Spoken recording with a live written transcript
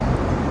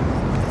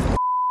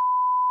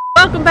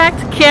welcome back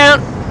to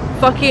Can't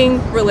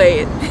Fucking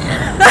Relate.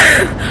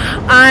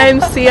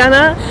 I'm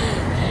Sienna.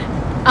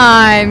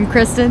 I'm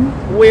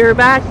Kristen. We're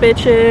back,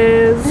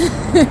 bitches.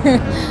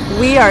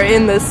 We are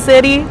in the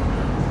city.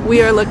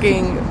 We are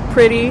looking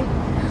pretty.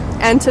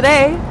 And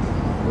today,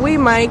 we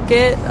might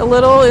get a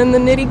little in the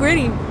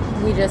nitty-gritty.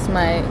 We just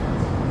might.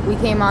 We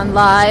came on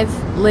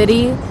live,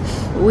 Liddy.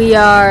 We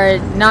are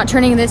not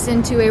turning this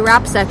into a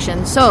rap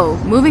section, so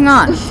moving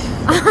on.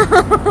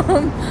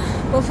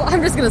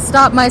 I'm just going to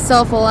stop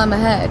myself while I'm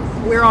ahead.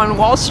 We're on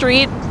Wall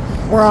Street.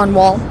 We're on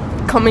Wall.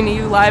 Coming to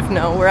you live.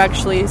 No, we're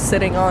actually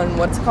sitting on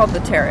what's called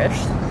the terrace.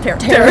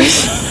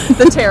 Terrace.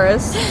 The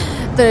terrace.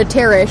 The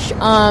terrace.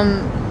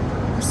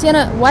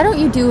 Sienna, why don't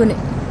you do an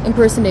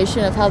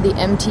impersonation of how the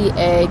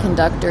MTA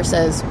conductor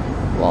says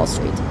Wall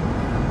Street?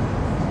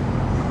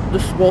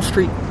 This is Wall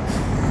Street.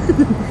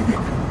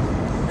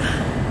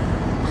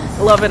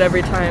 Love it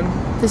every time.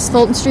 This is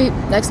Fulton Street.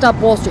 Next stop,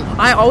 Wall Street.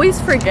 I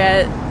always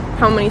forget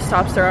how many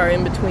stops there are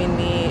in between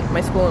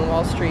my school and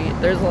Wall Street.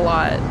 There's a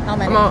lot. How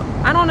many?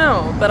 I don't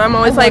know, but I'm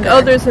always like,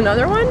 oh, there's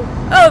another one?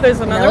 Oh,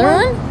 there's another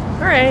one?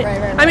 All right.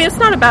 Right. I mean, it's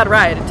not a bad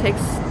ride. It takes,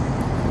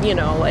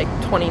 like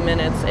 20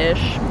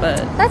 minutes-ish, but...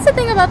 That's the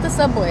thing about the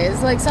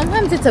subways. Like,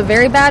 sometimes it's a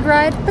very bad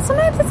ride, but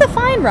sometimes it's a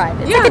fine ride.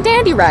 It's like a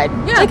dandy ride.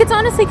 Yeah. Like, it's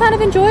honestly kind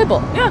of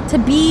enjoyable. Yeah. To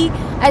be,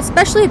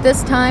 especially at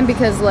this time,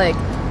 because, like,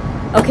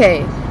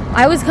 okay,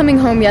 I was coming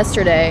home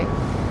yesterday,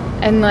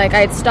 and, like, I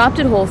had stopped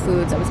at Whole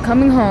Foods. I was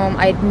coming home.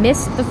 I had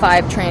missed the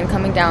 5 train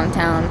coming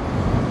downtown,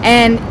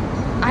 and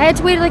I had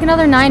to wait, like,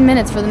 another 9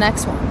 minutes for the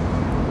next one.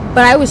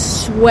 But I was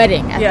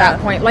sweating at that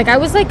point. Like, I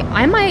was like,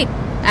 I might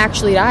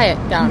actually die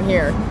down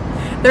here.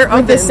 They're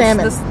ovens. The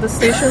salmon. The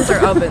stations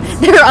are ovens.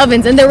 They're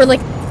ovens, and there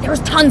was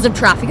tons of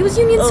traffic. It was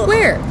Union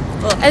Square.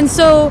 And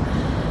so,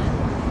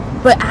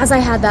 but as I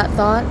had that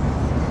thought,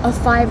 a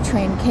 5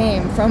 train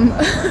came from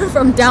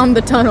down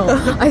the tunnel.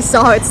 I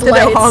saw its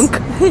lights. Did it honk?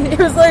 It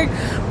was like,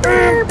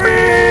 burp,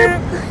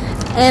 burp.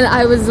 And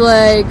I was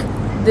like,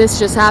 this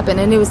just happened,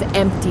 and it was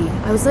empty.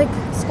 I was like,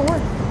 score.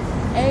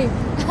 Hey,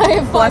 I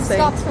have 5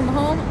 stops from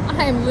home.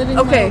 I am living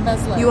my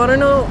best life. You want to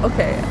know?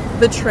 Okay,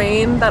 the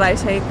train that I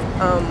take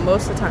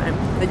most of the time,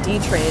 the D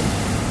train,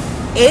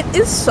 it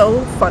is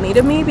so funny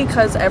to me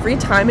because every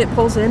time it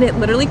pulls in, it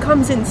literally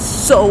comes in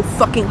so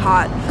fucking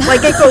hot.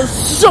 Like, it goes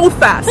so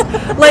fast.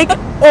 Like,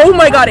 oh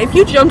my god, if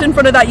you jumped in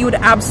front of that, you would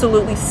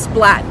absolutely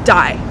splat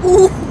die.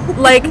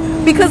 Like,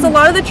 because a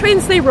lot of the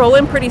trains, they roll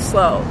in pretty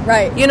slow.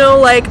 Right.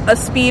 Like a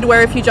speed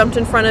where if you jumped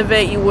in front of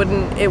it, it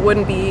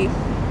wouldn't be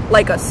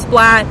like a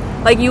splat.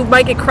 Like, you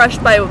might get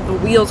crushed by the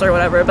wheels or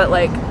whatever, but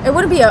like, it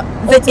wouldn't be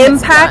the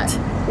impact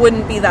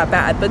wouldn't be that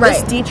bad. But right.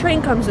 This D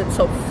train comes in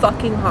so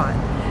fucking hot.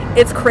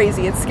 It's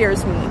crazy. It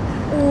scares me.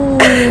 Ooh,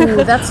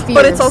 that's fierce.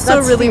 But it's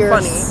also really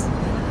fierce.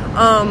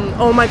 Funny.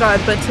 Oh my god,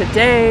 but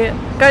today,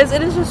 guys,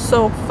 it is just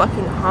so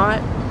fucking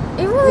hot.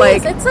 It really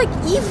is. It's like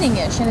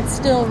evening-ish, and it's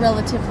still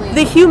relatively...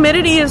 The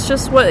humidity is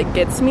just what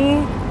gets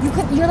me.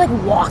 You're like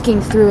walking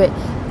through it.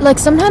 Like,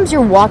 sometimes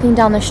you're walking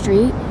down the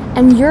street,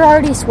 and you're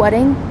already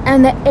sweating,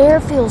 and the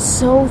air feels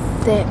so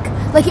thick.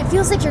 Like, it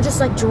feels like you're just,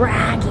 like,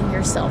 dragging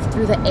yourself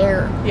through the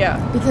air. Yeah.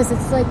 Because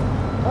it's like,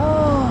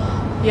 oh...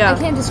 Yeah. I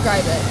can't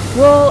describe it.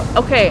 Well,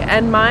 okay,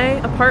 and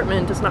my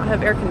apartment does not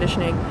have air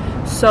conditioning.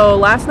 So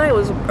last night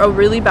was a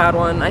really bad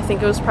one. I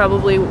think it was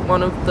probably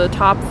one of the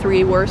top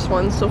 3 worst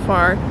ones so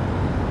far.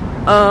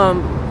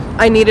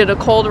 I needed a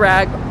cold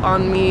rag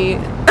on me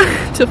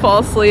to fall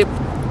asleep.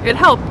 It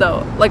helped,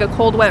 though. Like, a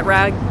cold, wet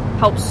rag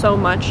helps so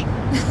much.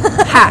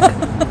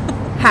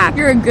 Hack.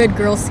 You're a good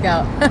Girl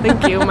Scout.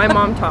 Thank you. My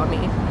mom taught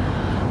me.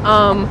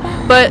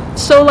 But,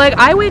 so, like,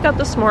 I wake up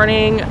this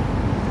morning,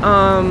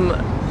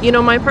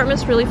 my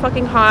apartment's really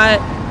fucking hot.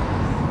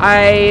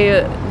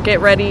 I get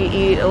ready,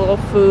 eat a little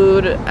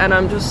food, and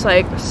I'm just,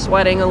 like,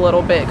 sweating a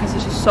little bit because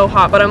it's just so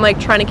hot. But I'm, like,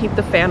 trying to keep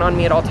the fan on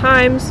me at all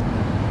times.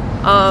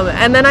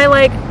 And then I,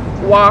 like,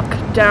 walk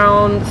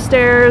down the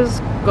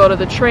stairs, go to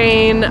the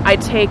train. I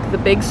take the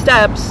big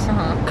steps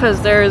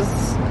because there's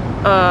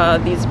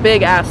these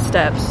big-ass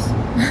steps,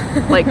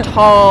 like,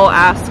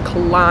 tall-ass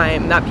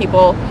climb that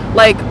people,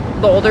 like...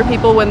 The older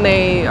people, when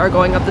they are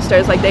going up the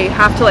stairs, like, they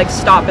have to, like,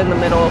 stop in the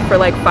middle for,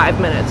 like, 5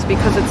 minutes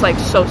because it's, like,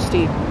 so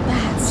steep.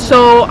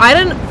 So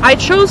I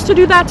chose to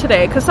do that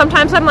today because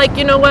sometimes I'm like,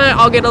 you know what,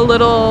 I'll get a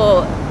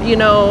little,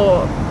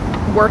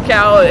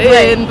 workout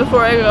in before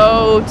I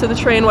go to the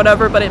train,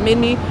 whatever, but it made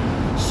me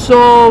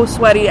so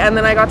sweaty. And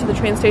then I got to the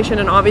train station,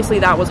 and obviously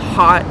that was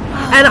hot,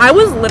 and I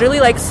was literally,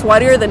 like,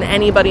 sweatier than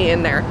anybody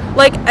in there.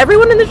 Like,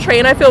 everyone in the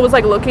train, I feel, was,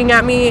 like, looking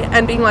at me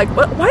and being like,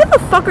 why the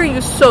fuck are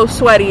you so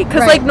sweaty?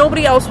 Because like,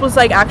 nobody else was,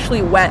 like,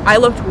 actually wet. I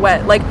looked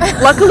wet. Like,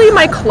 luckily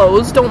my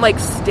clothes don't, like,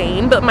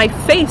 stain, but my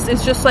face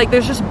is just, like,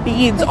 there's just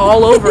beads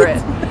all over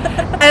it.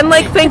 And,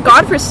 like, thank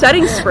God for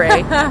setting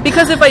spray,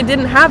 because if I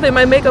didn't have it,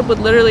 my makeup would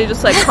literally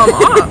just, like, come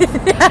off.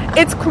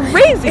 It's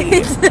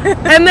crazy.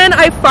 And then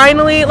I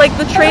finally, like,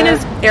 the train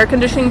is air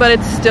conditioning, but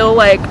it's still,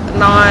 like,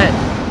 not,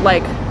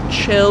 like,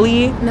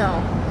 chilly.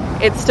 No.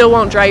 It still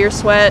won't dry your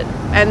sweat.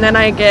 and then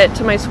I get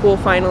to my school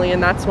finally,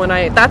 and that's when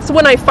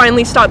I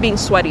finally stop being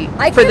sweaty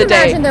I for can the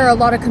day. imagine there are a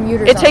lot of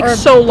commuters. It takes or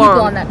so people long.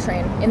 on that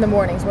train in the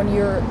mornings when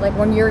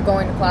you're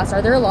going to class.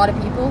 Are there a lot of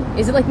people?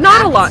 Is it like Not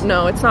packed? a lot.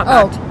 No, it's not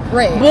Oh, packed.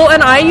 great. Well,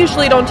 and I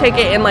usually don't take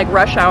it in like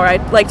rush hour.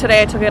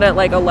 Today I took it at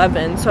like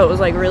 11, so it was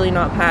like really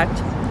not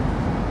packed.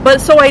 But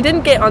so I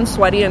didn't get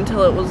unsweaty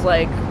until it was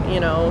like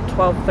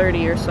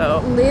 12:30 or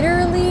so.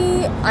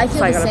 Literally, I feel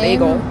So I the got a same.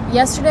 bagel.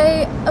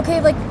 Yesterday, okay,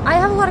 like I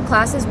have a lot of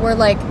classes where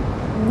like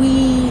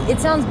it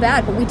sounds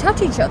bad, but we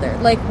touch each other.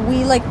 Like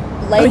we like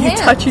lay hands.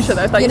 You touch each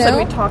other. I thought you said know?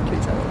 we talk to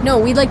each other. No,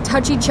 we like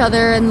touch each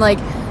other and like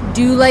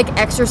do like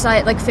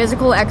exercise, like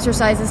physical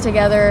exercises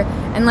together.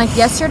 And like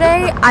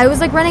yesterday, I was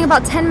like running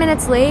about 10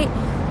 minutes late,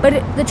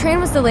 but the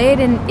train was delayed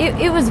and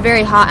it was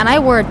very hot. And I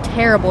wore a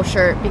terrible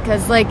shirt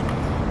because like,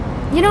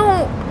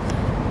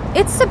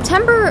 it's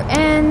September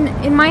and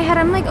in my head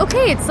I'm like,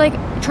 okay, it's like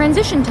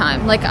transition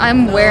time. Like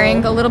I'm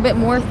wearing a little bit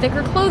more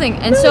thicker clothing.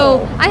 And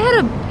so I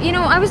had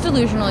I was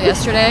delusional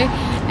yesterday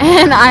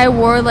and I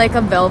wore like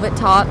a velvet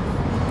top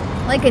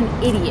like an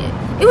idiot.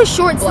 It was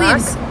short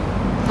sleeves,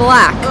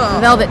 black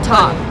velvet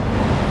top.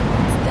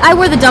 I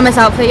wore the dumbest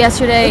outfit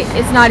yesterday.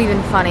 It's not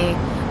even funny.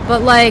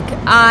 But like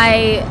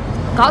I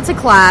got to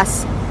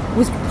class,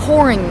 was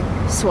pouring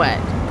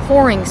sweat.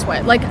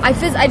 Like I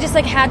just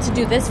like had to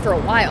do this for a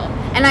while.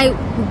 And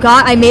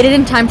I made it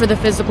in time for the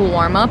physical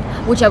warm-up,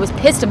 which I was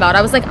pissed about.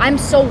 I was like, I'm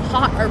so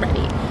hot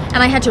already.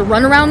 And I had to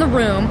run around the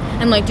room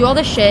and like do all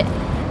this shit.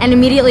 And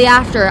immediately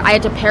after, I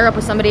had to pair up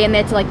with somebody and they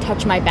had to like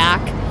touch my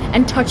back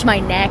and touch my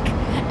neck.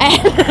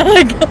 And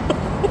like,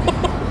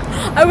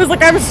 I was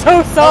like, I'm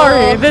so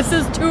sorry. This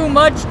is too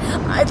much.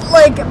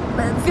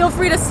 Feel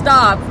free to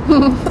stop.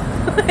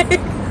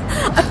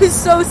 I was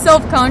so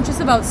self-conscious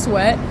about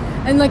sweat.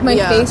 And like my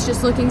face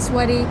just looking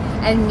sweaty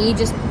and me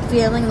just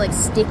feeling like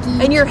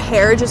sticky. And your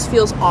hair just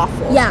feels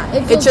awful. Yeah,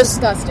 it feels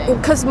disgusting.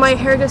 Because my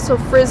hair gets so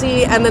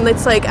frizzy, and then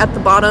it's like at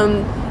the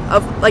bottom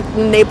of like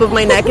the nape of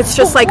my neck, it's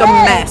just like a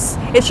mess.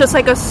 It's just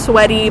like a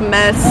sweaty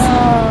mess.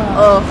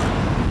 Ugh.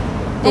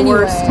 The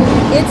worst.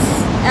 It's,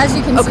 as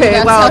you can see,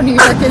 that's well, how New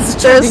York is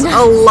there's treating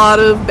a lot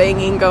of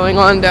banging going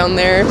on down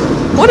there.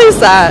 What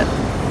is that?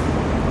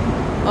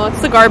 Oh,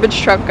 it's the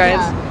garbage truck, guys.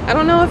 Yeah. I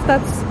don't know if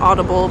that's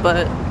audible,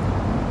 but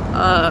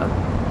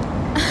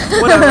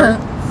whatever.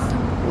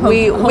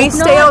 We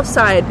stay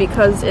outside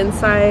because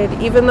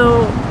inside, even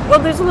though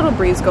there's a little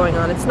breeze going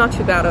on, it's not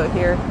too bad out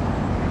here.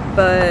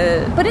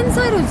 But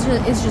inside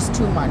it's just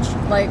too much.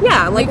 Like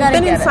we've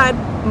been inside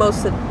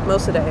most of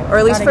the day, or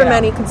at least for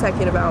many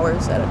consecutive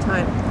hours at a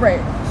time.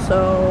 Right.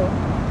 So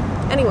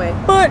anyway,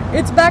 but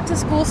it's back to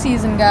school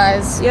season,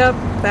 guys. Yep,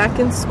 back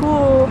in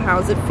school.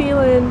 How's it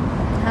feeling?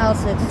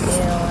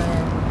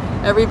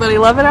 Everybody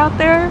love it out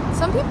there?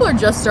 Some people are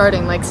just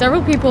starting. Like,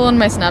 several people on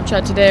my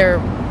Snapchat today or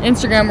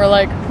Instagram were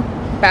like,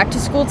 back to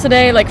school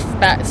today, like,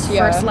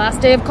 first last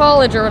day of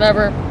college or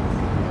whatever.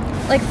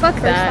 Like, fuck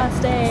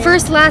that.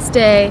 First last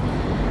day.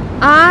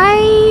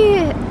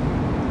 I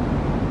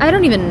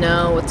don't even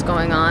know what's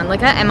going on.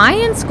 Like, am I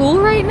in school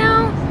right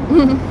now?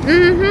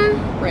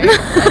 Mm-hmm. Right.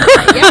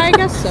 Yeah, I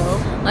guess so.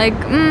 Like,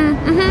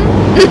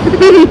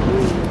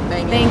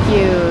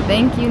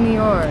 Thank you, New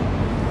York.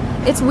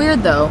 It's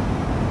weird, though.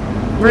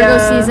 Virgo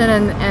season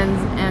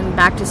and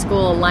back to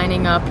school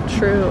lining up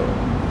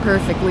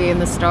perfectly in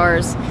the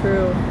stars.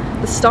 True.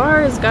 The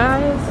stars,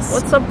 guys.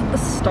 What's up with the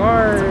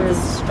stars?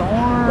 What's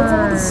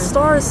up with the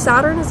stars?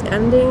 Saturn is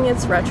ending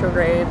its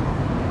retrograde.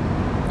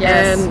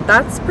 Yes. And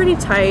that's pretty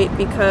tight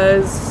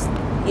because,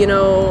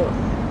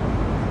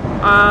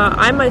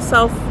 I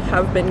myself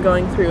have been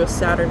going through a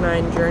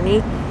Saturnine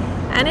journey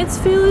and it's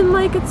feeling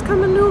like it's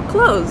coming to a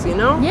close,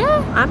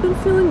 Yeah. I've been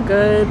feeling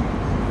good.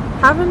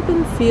 Haven't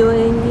been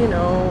feeling,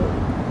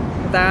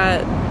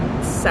 that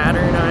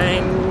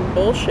Saturnine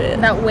bullshit.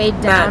 That weighed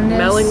down. That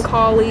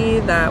melancholy,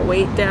 that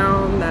weight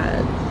down,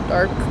 that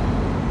dark,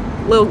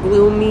 little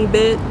gloomy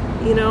bit,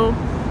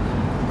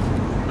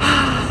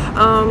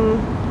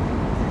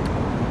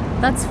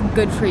 That's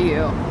good for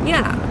you.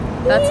 Yeah.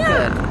 That's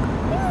good.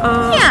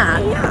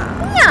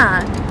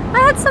 Yeah. I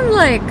had some,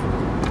 like,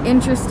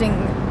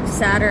 interesting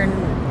Saturn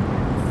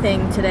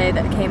thing today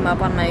that came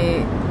up on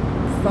my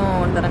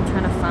phone that I'm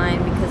trying to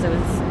find because it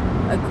was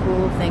a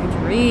cool thing to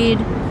read.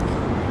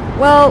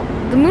 Well,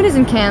 the moon is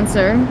in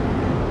Cancer.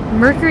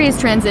 Mercury is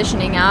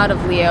transitioning out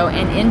of Leo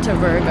and into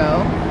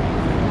Virgo.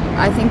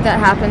 I think that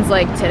happens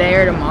like today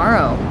or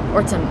tomorrow,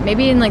 or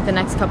maybe in like the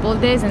next couple of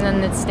days, and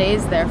then it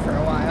stays there for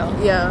a while.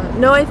 Yeah.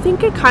 No, I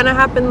think it kind of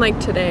happened like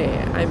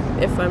today,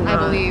 if I'm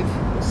not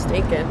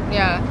mistaken.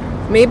 Yeah.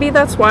 Maybe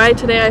that's why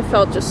today I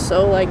felt just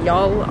so like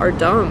y'all are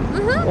dumb.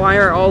 Mm-hmm. Why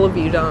are all of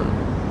you dumb?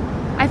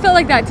 I felt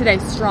like that today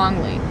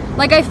strongly.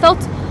 Like I felt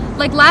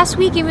like last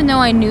week, even though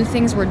I knew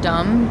things were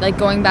dumb, like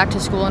going back to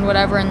school and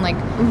whatever, and like,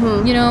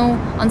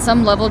 on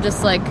some level,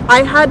 just like...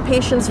 I had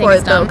patience for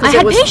it, though, because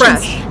it was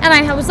fresh. And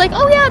I was like,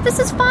 oh yeah, this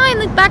is fine,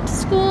 like back to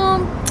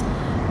school.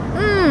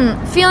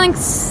 Feeling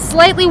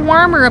slightly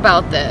warmer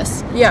about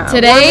this. Yeah,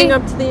 today, warming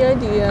up to the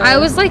idea. I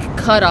was like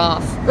cut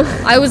off.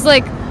 I was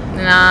like,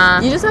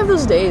 Nah. You just have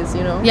those days,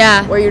 you know?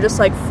 Yeah. Where you're just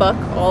like, fuck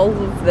all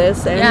of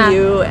this and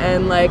you,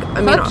 and like,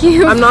 I mean, Fuck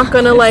you. I'm not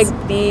gonna like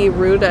be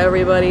rude to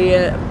everybody.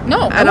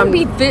 No,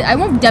 I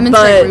won't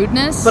demonstrate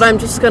rudeness. But I'm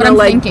just gonna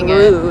like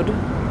rude.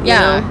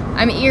 Yeah, know?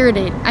 I'm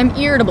irritated. I'm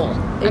irritable.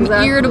 Exactly.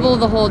 I'm irritable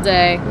the whole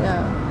day.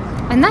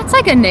 Yeah. And that's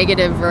like a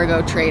negative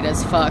Virgo trait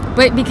as fuck.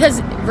 But because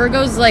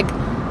Virgos like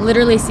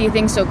literally see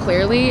things so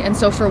clearly and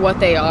so for what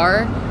they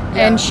are,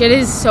 and shit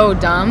is so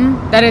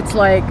dumb that it's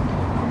like,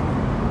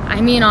 I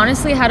mean,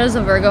 honestly, how does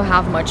a Virgo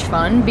have much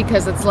fun?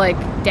 Because it's like,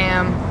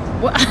 damn,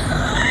 what?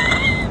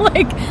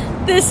 Like,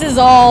 this is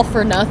all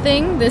for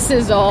nothing. This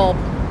is all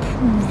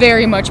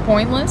very much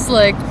pointless.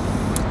 Like,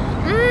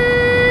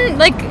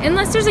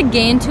 unless there's a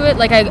gain to it.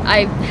 Like,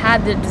 I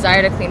had the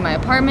desire to clean my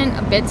apartment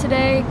a bit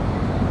today.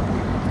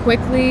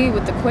 Quickly,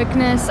 with the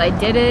quickness, I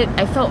did it.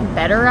 I felt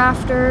better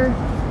after.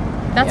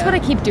 That's what I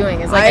keep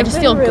doing. Is like I just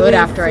feel really good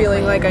after I clean.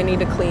 Feeling like I need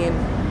to clean.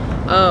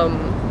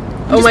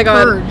 Oh my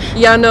god. Purge.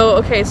 Yeah, no,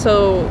 okay,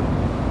 so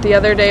the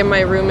other day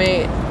my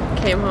roommate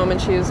came home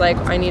and she was like,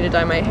 I need to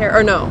dye my hair.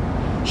 Or no.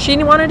 She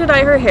wanted to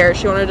dye her hair.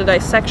 She wanted to dye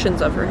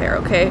sections of her hair,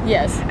 okay?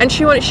 Yes. And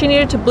she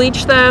needed to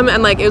bleach them,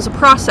 and like it was a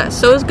process.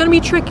 So it was going to be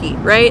tricky,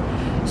 right?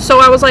 So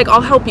I was like,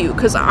 I'll help you,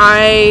 because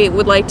I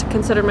would like to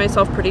consider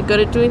myself pretty good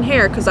at doing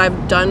hair, because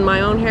I've done my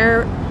own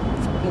hair,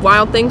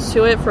 wild things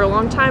to it for a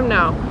long time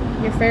now.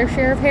 Your fair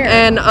share of hair.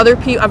 And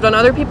I've done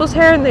other people's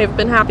hair, and they've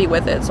been happy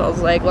with it. So I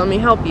was like, let me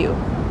help you.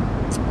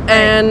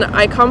 And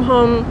I come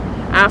home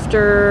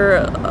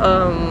after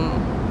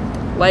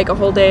like a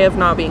whole day of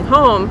not being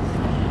home,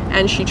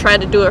 and she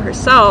tried to do it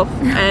herself,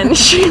 and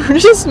she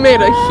just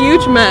made a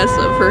huge mess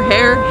of her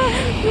hair.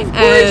 Of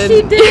course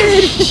she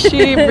did.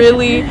 She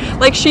really,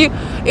 like,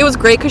 it was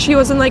great because she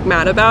wasn't like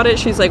mad about it.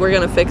 She's like, we're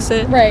gonna fix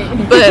it. Right.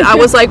 But I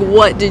was like,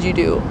 what did you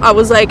do? I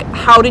was like,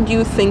 how did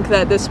you think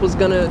that this was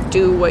gonna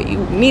do what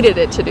you needed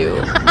it to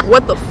do?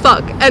 What the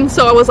fuck? And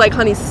so I was like,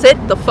 honey, sit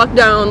the fuck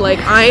down. Like,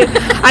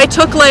 I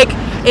took like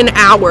an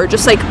hour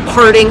just like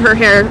parting her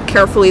hair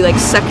carefully, like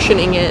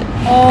sectioning it.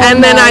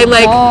 And then I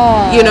like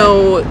God. You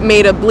know,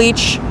 made a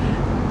bleach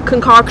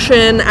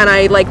concoction, and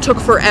I like took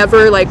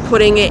forever like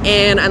putting it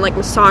in and like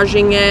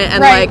massaging it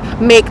and like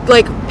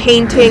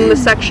painting the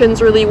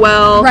sections really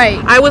well. Right.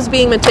 I was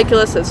being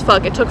meticulous as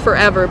fuck. It took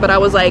forever, but I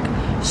was like,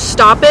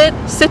 stop it,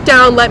 sit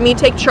down, let me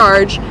take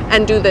charge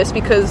and do this,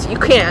 because you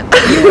can't.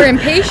 You were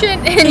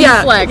impatient and you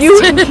flexed. you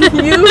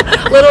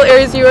little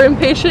Aries, you were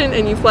impatient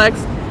and you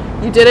flexed.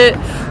 You did it.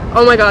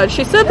 Oh my god,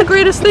 she said the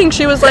greatest thing.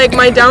 She was like,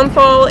 my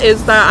downfall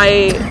is that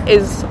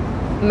is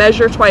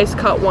measure twice,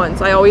 cut once.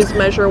 I always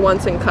measure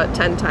once and cut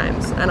 10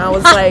 times. And I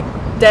was like,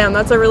 damn,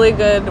 that's a really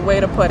good way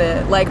to put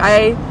it. Like,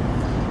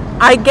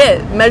 I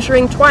get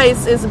measuring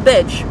twice is a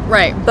bitch.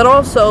 Right. But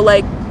also,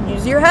 like,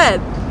 use your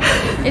head.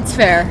 It's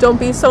fair. Don't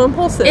be so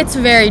impulsive. It's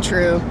very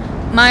true.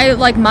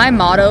 My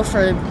motto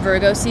for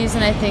Virgo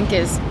season, I think,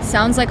 is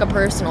sounds like a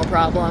personal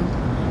problem.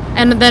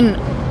 And then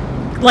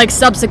like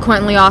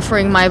subsequently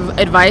offering my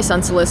advice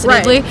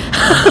unsolicitedly.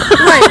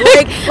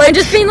 Right. Like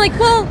just being like,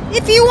 well,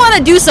 if you want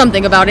to do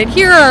something about it,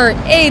 here are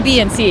A,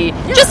 B, and C.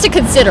 Yeah. Just to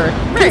consider.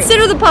 Right.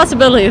 Consider the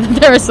possibility that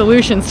there are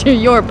solutions to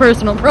your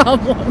personal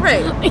problem.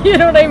 Right. You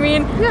know what I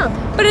mean? Yeah.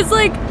 But it's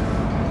like,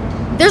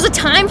 there's a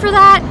time for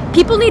that.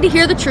 People need to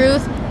hear the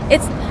truth.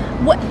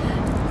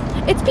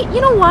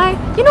 You know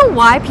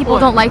why people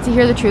don't like to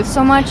hear the truth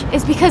so much?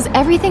 Is because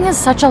everything is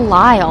such a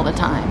lie all the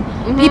time.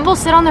 Mm-hmm. People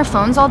sit on their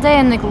phones all day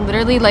and like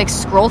literally like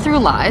scroll through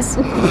lies.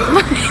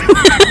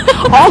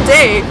 All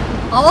day.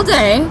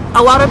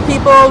 A lot of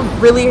people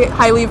really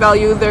highly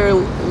value their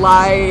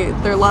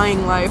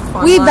lying life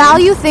online. We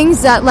value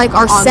things that like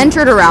are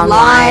centered around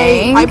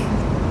lying. I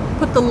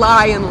put the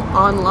lie in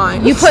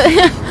online. You put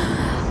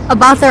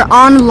about their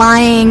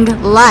online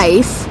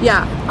life.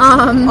 Yeah.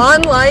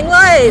 Online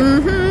life.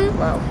 Mm-hmm.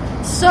 Wow.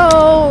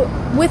 So,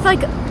 with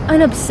like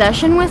an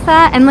obsession with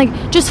that, and like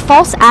just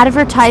false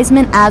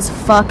advertisement as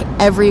fuck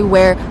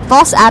everywhere.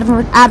 False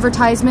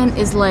advertisement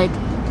is like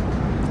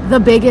the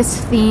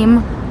biggest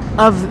theme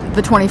of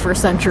the 21st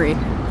century.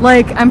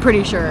 Like, I'm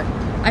pretty sure.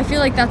 I feel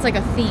like that's like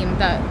a theme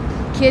that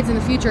kids in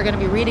the future are going to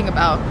be reading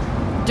about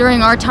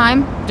during our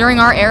time, during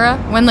our era,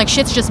 when like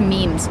shit's just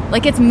memes.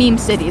 Like, it's meme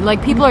city.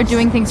 Like, people are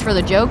doing things for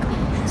the joke.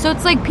 So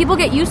it's like people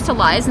get used to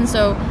lies, and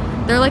so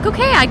they're like,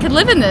 okay, I could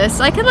live in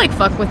this. I could, like,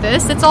 fuck with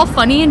this. It's all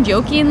funny and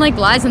jokey and, like,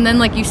 lies. And then,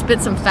 like, you spit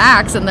some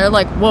facts, and they're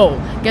like, whoa,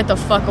 get the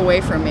fuck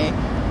away from me.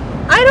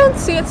 I don't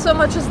see it so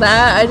much as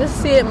that. I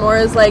just see it more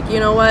as, like,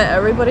 you know what?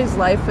 Everybody's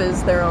life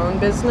is their own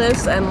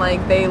business, and,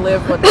 like, they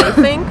live what they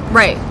think.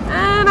 Right.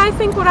 And I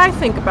think what I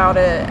think about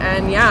it.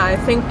 And, yeah, I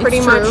think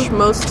pretty much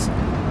most,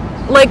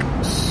 like,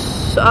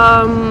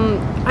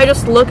 I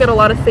just look at a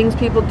lot of things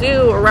people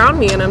do around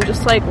me, and I'm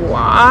just like,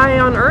 why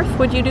on earth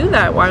would you do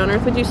that? Why on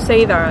earth would you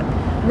say that?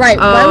 Right,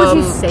 why would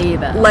you say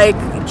that? Like,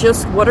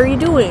 just, what are you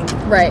doing?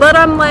 Right. But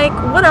I'm like,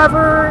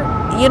 whatever,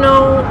 you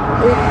know,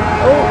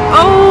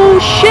 oh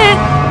shit!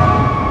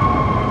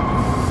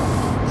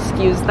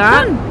 Excuse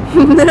that.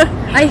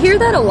 I hear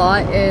that a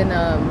lot in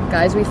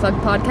Guys We Fuck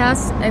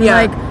podcasts, and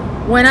like,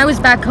 when I was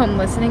back home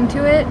listening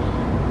to it,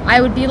 I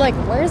would be like,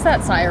 where's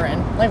that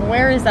siren? Like,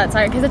 where is that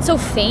siren? Because it's so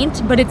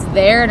faint, but it's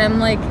there, and I'm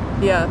like,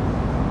 Yeah.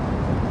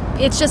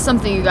 it's just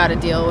something you got to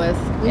deal with.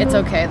 Mm-hmm. It's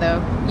okay,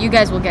 though. You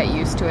guys will get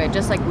used to it,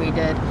 just like we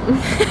did.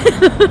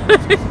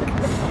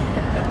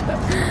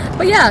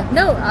 But yeah,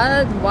 no,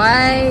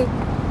 why,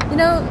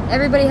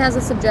 everybody has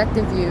a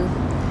subjective view.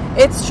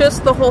 It's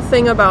just the whole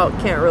thing about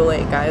can't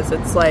relate, guys.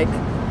 It's like,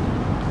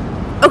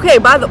 okay,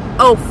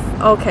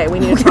 okay, we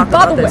need to talk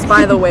about this.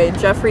 By the way,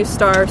 Jeffree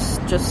Star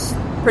just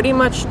pretty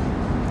much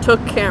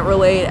took can't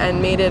relate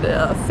and made it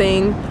a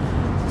thing.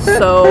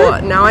 So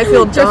now I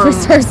feel dumb. Jeffree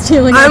Star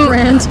stealing our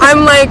brand.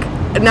 I'm like,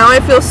 now I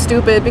feel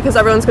stupid because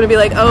everyone's gonna be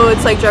like, oh,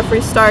 it's like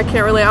Jeffree Star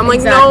can't relate. I'm like,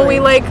 Exactly. no, we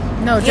like,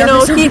 No,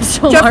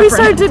 Jeffree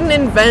Star didn't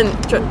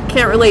invent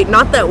can't relate.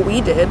 Not that we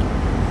did.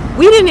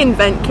 We didn't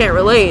invent can't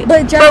relate,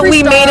 but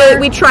we made it.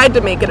 We tried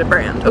to make it a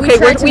brand. Okay,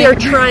 we are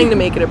trying to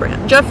make it a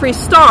brand. Jeffree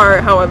Star,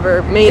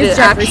 however, made it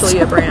actually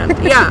a brand.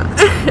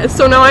 Yeah.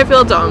 So now I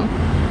feel dumb.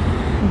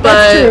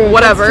 But true,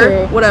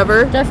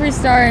 whatever. Jeffree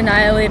Star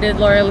annihilated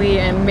Laura Lee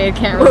and made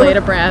Can't Relate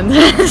a brand.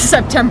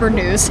 September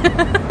news.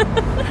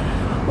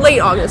 Late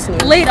August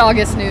news.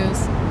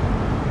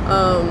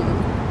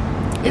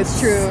 It's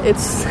true.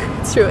 It's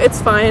true. It's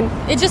fine.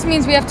 It just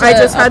means we have to. I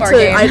just up our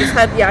game.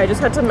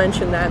 had to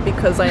mention that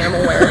because I am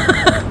aware.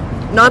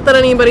 Not that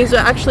anybody's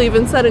actually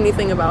even said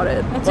anything about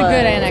it. That's a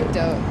good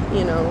anecdote.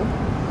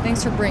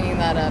 Thanks for bringing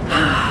that up.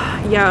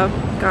 Yeah,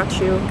 got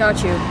you.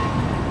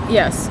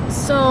 Yes.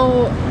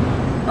 So,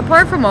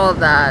 apart from all of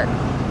that,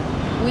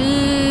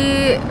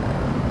 we're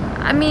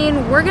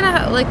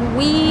gonna,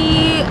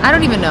 I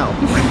don't even know.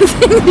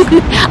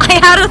 I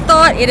had a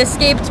thought, it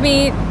escaped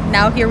me,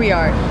 now here we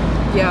are.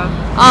 Yeah.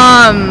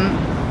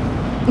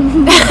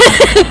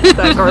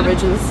 That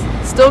garbage is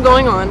still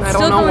going on. I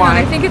don't know why.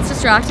 I think it's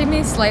distracting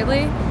me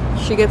slightly.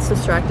 She gets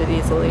distracted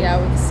easily. Yeah,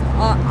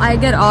 I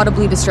get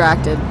audibly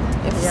distracted.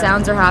 If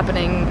sounds are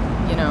happening,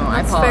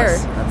 I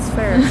pause. That's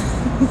fair.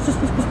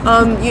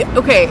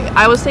 Okay,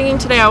 I was thinking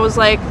today, I was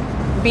like,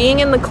 being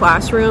in the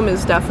classroom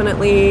is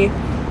definitely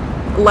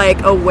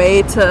like a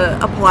way to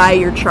apply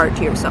your chart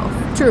to yourself.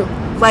 True.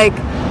 Like,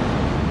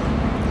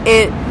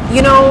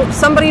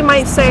 somebody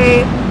might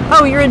say,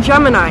 oh, you're a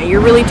Gemini,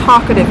 you're really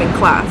talkative in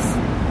class.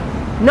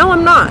 No,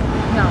 I'm not.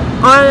 No.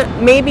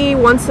 Maybe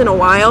once in a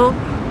while,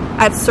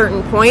 at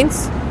certain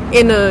points,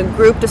 in a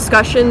group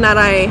discussion that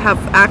I have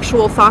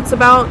actual thoughts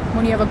about.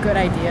 When you have a good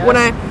idea.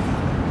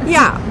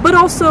 Yeah, but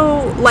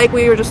also, like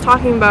we were just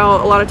talking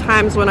about, a lot of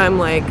times when I'm,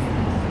 like,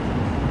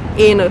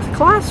 in a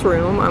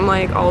classroom, I'm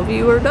like, all of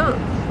you are dumb.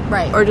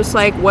 Right. Or just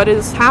like, what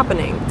is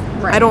happening?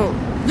 Right. I don't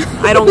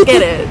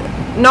get it.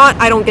 Not,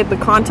 I don't get the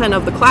content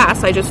of the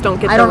class, I just don't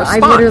get the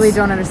response. I literally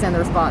don't understand the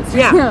response.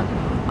 Yeah.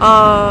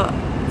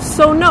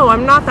 So no,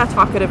 I'm not that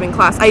talkative in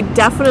class. I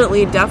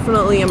definitely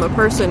am a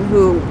person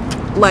who,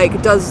 like,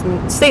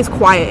 stays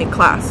quiet in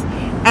class.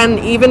 And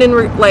even in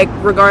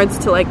regards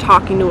to like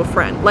talking to a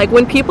friend, like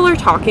when people are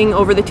talking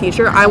over the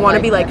teacher, I want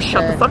to be like,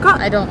 shut the fuck up.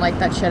 I don't like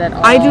that shit at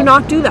all. I do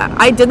not do that.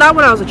 I did that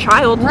when I was a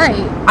child. Right.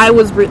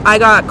 I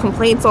got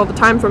complaints all the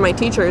time from my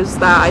teachers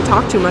that I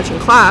talk too much in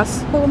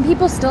class. But when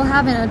people still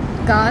haven't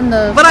gotten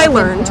the. But I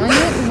learned.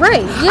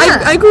 Right.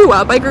 Yeah. I grew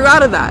up. I grew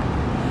out of that.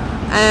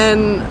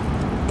 And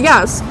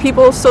yes,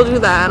 people still do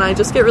that, and I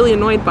just get really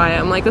annoyed by it.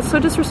 I'm like, that's so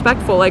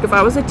disrespectful. Like, if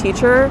I was a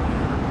teacher,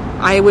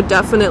 I would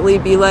definitely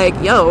be like,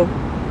 yo.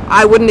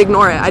 I wouldn't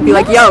ignore it. I'd be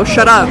like, yo,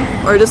 shut up.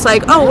 Or just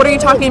like, oh, what are you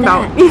talking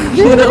about?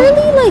 You're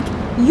literally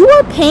you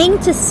are paying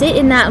to sit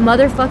in that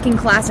motherfucking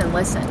class and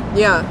listen.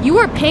 Yeah. You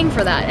are paying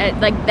for that.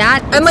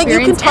 That and you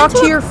can talk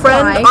to your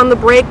friend on the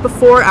break,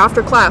 before,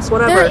 after class,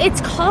 whatever. It's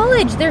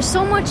college. There's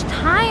so much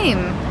time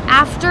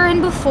after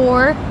and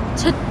before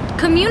to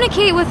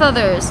communicate with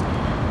others.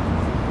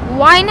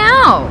 Why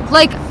now?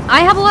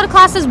 I have a lot of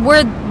classes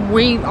where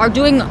we are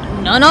doing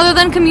none other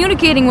than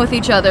communicating with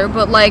each other,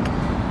 but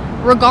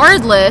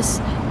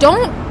regardless,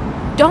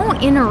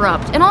 don't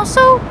interrupt, and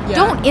also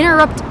don't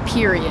interrupt,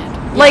 period.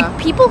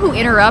 People who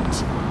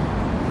interrupt,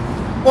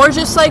 or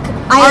just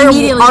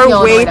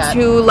are way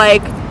too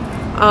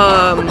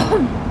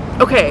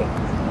okay,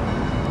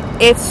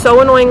 it's so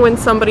annoying when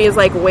somebody is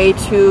way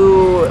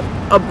too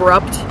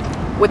abrupt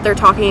with their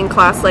talking in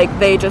class.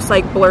 They just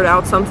blurt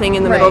out something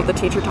in the middle of the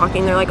teacher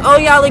talking. They're like, oh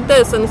yeah, like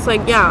this, and it's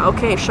yeah,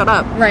 okay, shut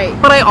up. Right.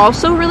 But I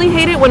also really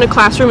hate it when a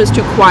classroom is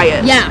too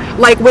quiet. Yeah.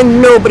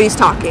 When nobody's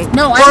talking.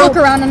 No, I look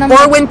around and I'm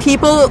or when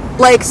people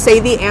say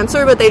the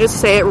answer but they just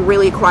say it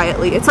really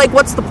quietly. It's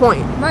what's the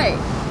point? Right.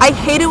 I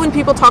hate it when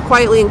people talk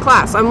quietly in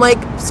class. I'm like,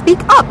 speak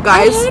up,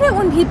 guys. I hate it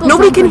when people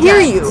nobody can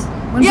hear you.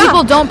 When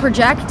people don't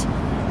project.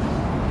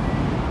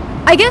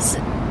 I guess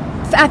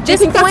at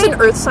this point, that's an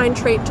earth sign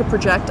trait to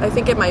project? I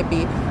think it might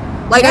be.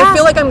 I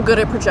feel like I'm good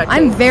at projecting.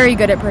 I'm very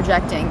good at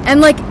projecting.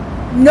 And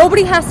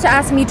nobody has to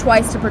ask me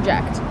twice to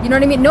project. You know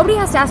what I mean? Nobody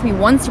has to ask me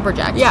once to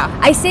project. Yeah.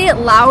 I say it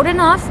loud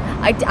enough.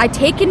 I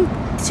take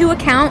into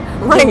account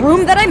the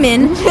room that I'm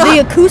in, the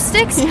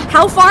acoustics,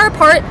 how far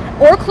apart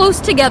or close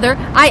together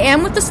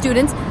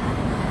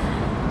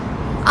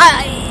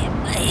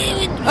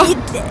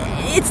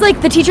it's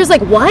like the teacher's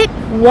like, what?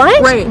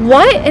 Right.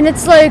 What? And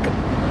it's like,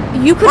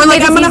 you could. Or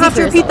like, I'm gonna have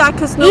to repeat that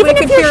because nobody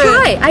can hear it. Even if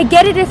you're shy, I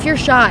get it if you're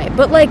shy,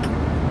 but like,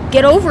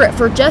 get over it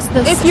for just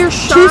the if you're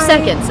shy, 2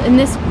 seconds in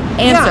this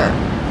answer.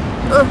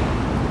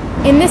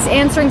 Yeah. In this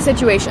answering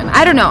situation,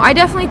 I don't know. I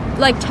definitely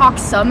like talk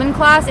some in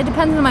class. It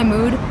depends on my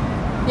mood.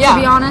 Yeah.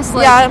 To be honest,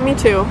 like, yeah, me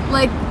too.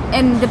 Like,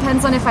 and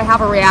depends on if I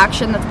have a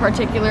reaction that's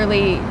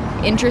particularly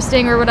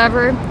interesting or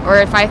whatever, or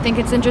if I think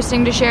it's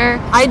interesting to share.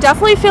 I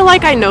definitely feel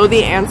like I know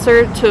the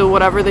answer to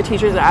whatever the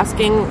teacher's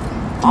asking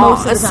most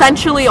of the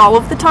essentially time. All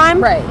of the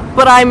time. Right.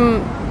 But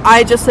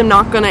I just am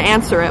not going to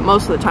answer it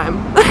most of the time.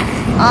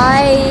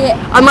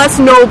 Unless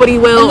nobody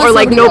will, or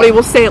like nobody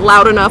will say it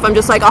loud enough. I'm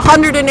just like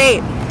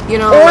 108, you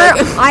know. Or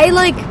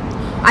like,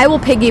 I will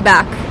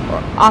piggyback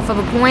off of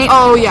a point.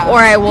 Oh yeah. Or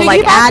I will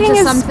like add to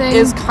something.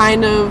 Is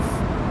kind of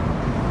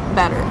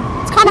better.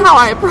 It's kind of how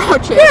I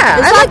approach it. Yeah,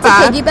 it's I not like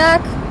bad. to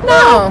piggyback.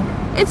 No,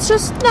 it's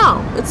just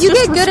It's you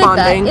just get good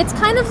responding. at that. It's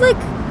kind of like,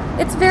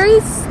 it's very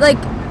like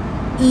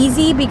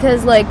easy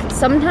because like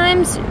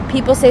sometimes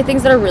people say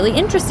things that are really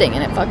interesting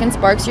and it fucking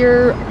sparks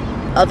your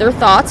other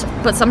thoughts.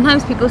 But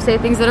sometimes people say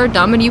things that are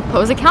dumb and you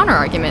pose a counter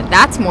argument.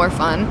 That's more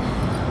fun.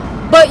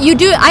 But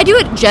I do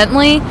it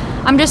gently.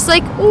 I'm just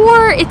like,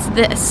 or it's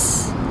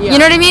this. Yeah. You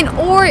know what I mean?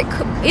 Or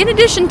in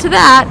addition to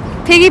that,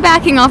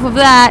 piggybacking off of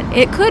that,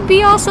 it could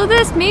be also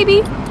this,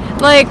 maybe.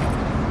 Like,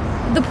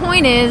 the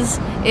point is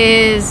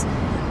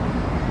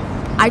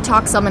I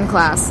talk some in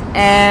class,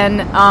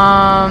 and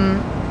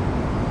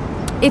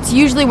it's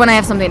usually when I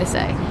have something to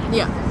say.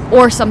 Yeah.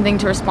 Or something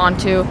to respond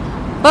to.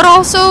 But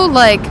also,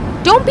 like,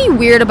 don't be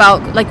weird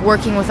about, like,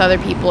 working with other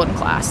people in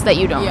class that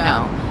you don't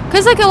know.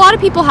 Because, like, a lot of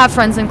people have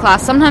friends in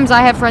class. Sometimes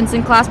I have friends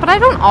in class, but I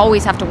don't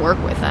always have to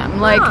work with them.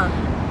 Like,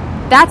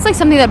 that's, like,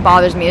 something that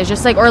bothers me. Is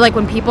just, like, or, like,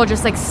 when people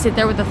just, like, sit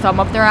there with a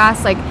thumb up their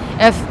ass. Like,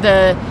 if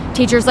the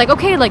teacher's like,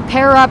 okay, like,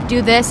 pair up,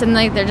 do this. And,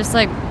 like, they're just,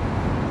 like,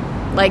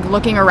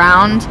 looking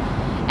around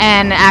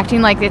and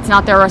acting like it's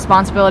not their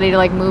responsibility to,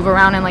 like, move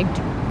around and, like,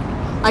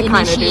 I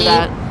kind of do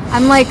that.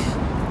 I'm, like...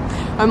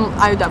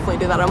 I definitely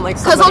do that. I'm like,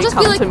 because I'll just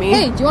be like, to me.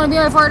 hey, do you want to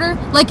be my partner?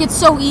 Like, it's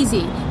so easy.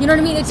 You know what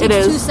I mean? It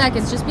takes 2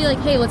 seconds. Just be like,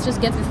 hey, let's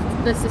just get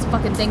this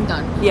fucking thing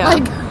done. Yeah.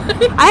 Like,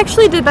 I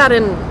actually did that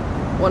in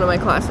one of my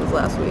classes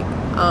last week.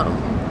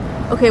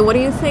 Okay, what do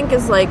you think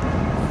is like,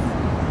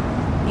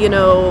 you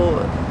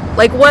know,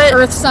 like what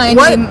Earth sign?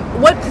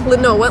 What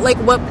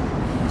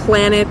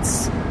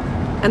planets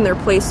and their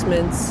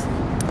placements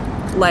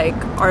like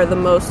are the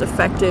most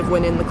effective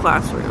when in the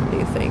classroom? Do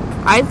you think?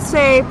 I'd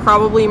say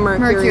probably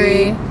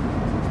Mercury.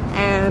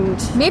 And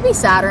maybe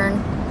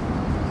Saturn.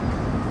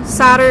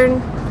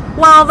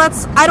 Well,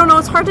 I don't know,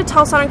 it's hard to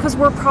tell Saturn because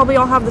we're probably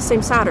all have the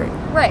same Saturn.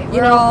 Right.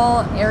 We're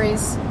all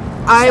Aries.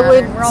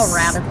 Saturn. We're all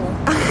radical.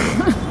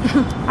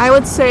 I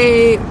would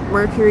say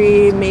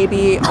Mercury,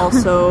 maybe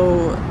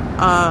also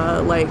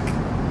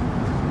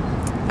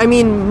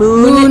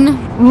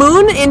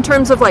Moon in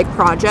terms of like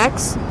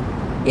projects,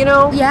 you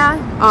know? Yeah.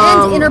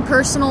 And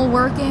interpersonal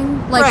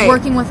working, like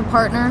working with a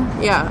partner.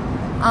 Yeah.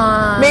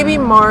 Maybe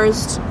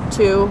Mars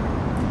too.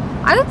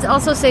 I would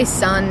also say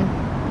Sun.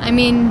 I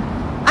mean,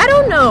 I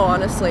don't know,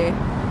 honestly.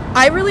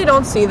 I really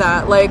don't see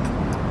that. Like,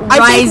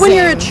 I think when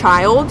you're a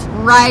child,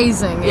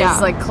 rising is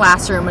like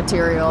classroom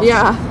material.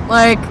 Yeah.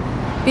 Like,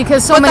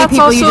 because so many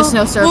people you just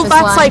know surface line.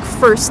 Well, that's like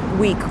first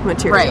week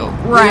material.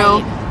 Right. You know?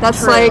 That's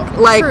True.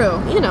 like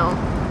True. You know,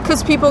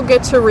 because people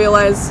get to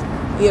realize,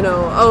 you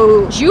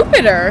know,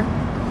 Jupiter.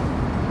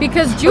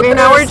 Because Jupiter. Okay,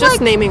 now we're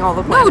just naming all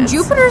the planets.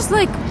 No, Jupiter's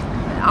like,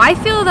 I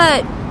feel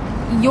that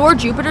your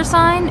Jupiter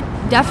sign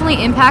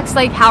definitely impacts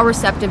like how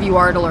receptive you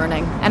are to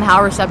learning and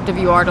how receptive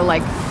you are to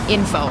like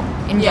info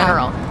in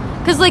general.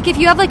 Because like if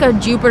you have like a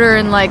Jupiter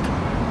in like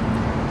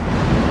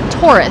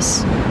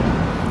Taurus,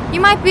 you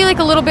might be like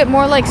a little bit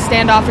more like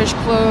standoffish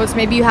closed.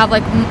 Maybe you have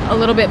like a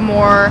little bit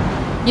more,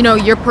 you know,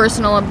 your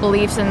personal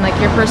beliefs and like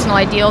your personal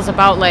ideals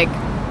about like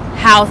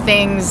how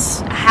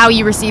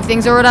you receive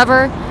things or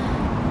whatever.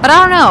 But I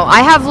don't know.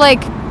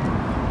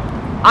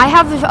 I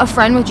have a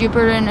friend with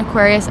Jupiter in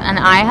Aquarius, and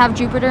I have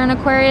Jupiter in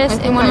Aquarius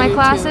in one of my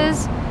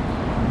classes. Too.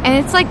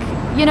 And it's like,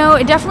 you know,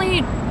 it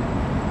definitely,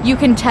 you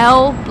can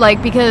tell,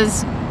 like,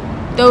 because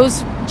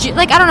those,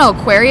 like, I don't know,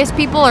 Aquarius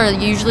people are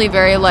usually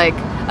very, like,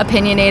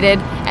 opinionated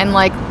and,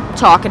 like,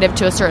 talkative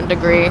to a certain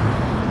degree.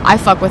 I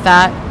fuck with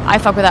that. I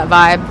fuck with that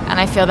vibe, and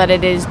I feel that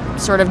it is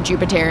sort of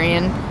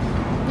Jupiterian.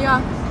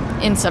 Yeah.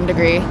 In some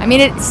degree. I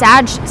mean,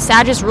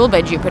 Sag is ruled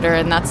by Jupiter,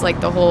 and that's,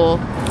 like, the whole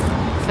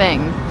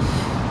thing.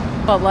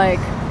 But, like,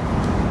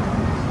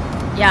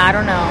 yeah, I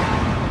don't know.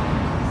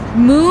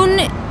 Moon,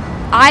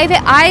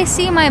 I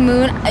see my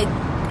moon.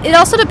 It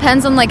also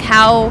depends on, like,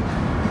 how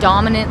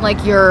dominant,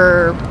 like,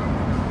 your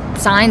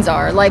signs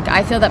are. Like,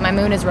 I feel that my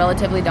moon is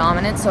relatively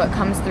dominant, so it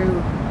comes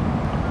through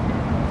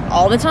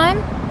all the time.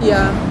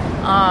 Yeah.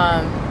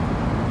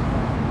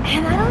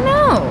 And I don't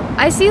know.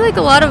 I see, like,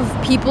 a lot of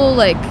people,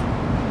 like,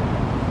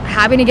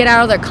 having to get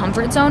out of their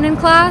comfort zone in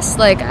class.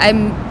 Like,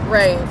 I'm...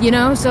 Right. You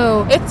know,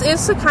 so...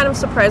 It's kind of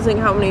surprising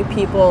how many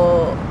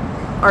people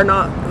are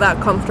not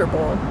that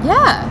comfortable.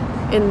 Yeah.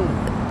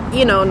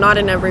 you know, not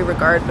in every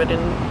regard, but in,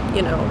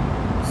 you know,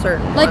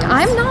 certain Like, ones.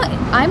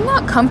 I'm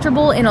not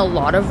comfortable in a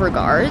lot of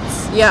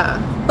regards, Yeah.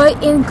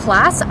 but in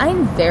class,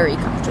 I'm very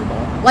comfortable.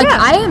 Like, Yeah.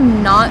 I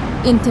am not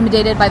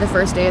intimidated by the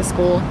first day of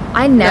school.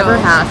 I never No.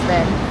 have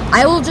been.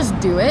 I will just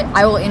do it.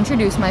 I will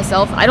introduce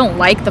myself. I don't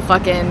like the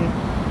fucking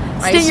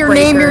state your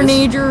name, your Icebreakers.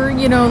 major,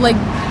 you know, like,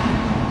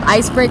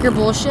 icebreaker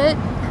bullshit.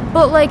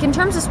 But, like, in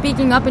terms of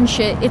speaking up and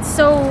shit, it's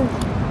so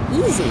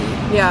easy.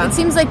 Yeah. It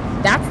seems like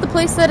that's the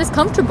place that is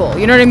comfortable.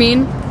 You know what I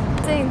mean?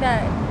 Saying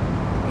that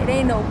it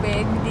ain't no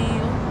big deal.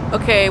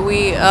 Okay,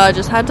 we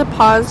just had to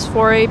pause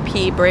for a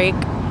pee break,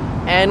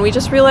 and we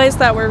just realized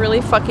that we're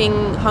really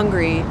fucking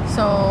hungry.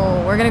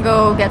 So we're gonna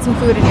go get some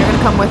food, and you're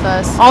gonna come with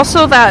us.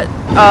 Also,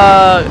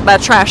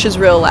 that trash is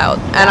real loud,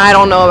 and I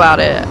don't know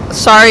about it.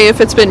 Sorry if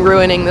it's been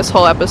ruining this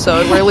whole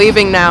episode. We're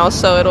leaving now,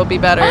 so it'll be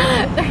better.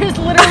 There's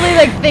literally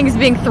like things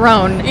being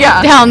thrown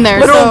Yeah, down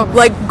there. Little So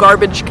like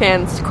garbage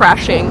cans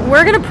crashing.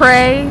 we're gonna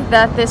pray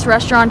that this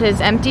restaurant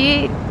is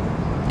empty.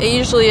 It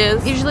usually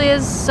is. Usually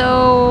is.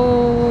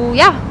 So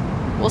yeah,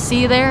 we'll see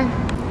you there.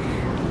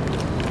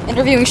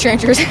 Interviewing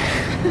strangers.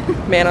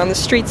 Man on the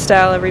street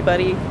style,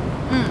 everybody.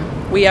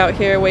 We out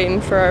here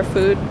waiting for our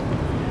food.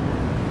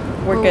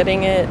 We're Ooh.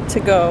 getting it to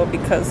go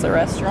because the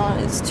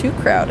restaurant is too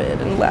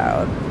crowded and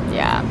loud.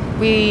 Yeah,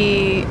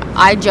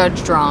 I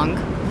judged wrong.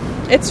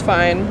 It's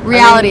fine.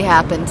 Reality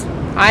happened.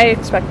 I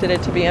expected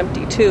it to be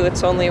empty too.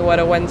 It's only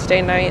a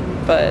Wednesday night,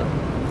 but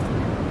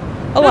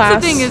alas.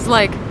 That's the thing is,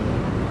 like,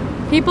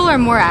 people are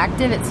more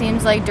active, it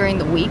seems like, during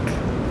the week.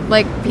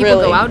 Like, people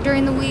Really? go out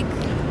during the week.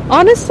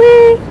 Honestly,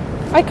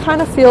 I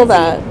kind of feel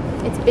that.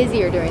 It's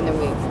busier during the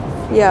week.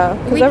 Yeah, The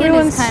because weekend is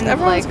everyone's kind of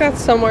everyone's like- got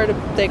somewhere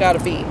they gotta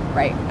be.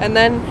 Right. And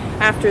then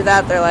after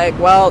that, they're like,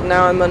 well,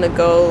 now I'm gonna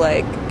go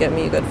like get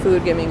me good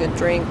food, get me good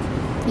drink,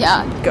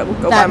 Yeah. go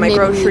That buy my midweek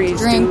groceries,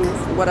 drink. do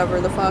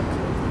whatever the fuck.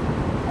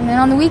 And then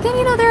on the weekend,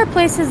 you know, there are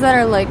places that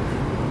are, like,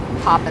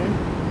 popping.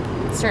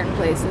 Certain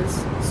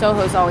places.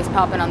 Soho's always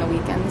popping on the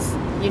weekends.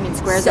 Union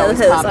Square's always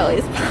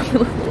popping.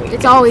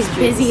 It's always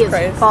busy Jesus as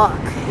Christ.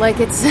 fuck. Like,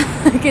 it's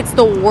like it's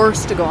the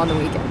worst to go on the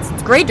weekends.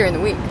 It's great during the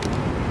week.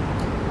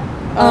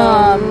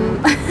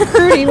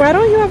 Fruity, why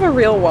don't you have a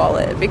real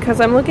wallet? Because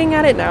I'm looking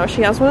at it now.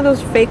 She has one of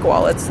those fake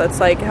wallets that's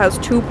like has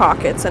 2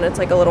 pockets and it's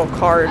like a little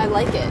card. I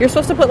like it. You're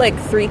supposed to put like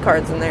 3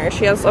 cards in there.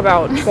 She has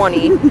about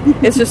 20.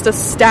 It's just a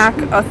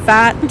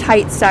fat,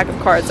 tight stack of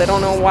cards. I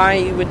don't know why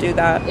you would do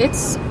that.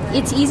 It's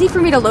easy for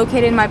me to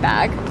locate in my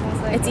bag.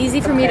 It's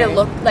easy for me to Okay.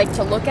 look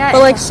at. But and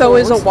like to so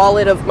is a hold.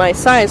 wallet of my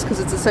size because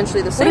it's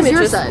essentially the same. is It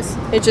your just, size?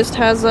 It just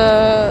has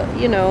a,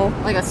 you know,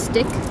 Like a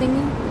stick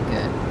thingy.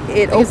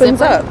 it Like a opens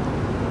zipper? up.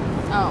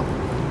 Oh.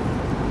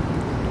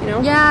 You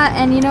know. Yeah,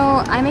 and you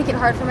know, I make it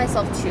hard for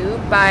myself too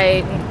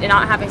by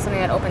not having something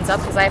that opens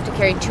up because I have to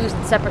carry 2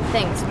 separate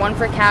things, one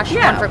for cash,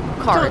 Yeah. one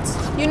for cards.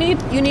 So you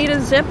need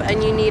a zip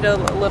and you need a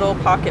little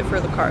pocket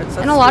for the cards.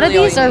 That's And a lot of really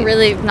all these you are need.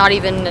 really not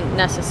even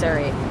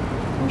necessary.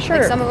 I'm sure.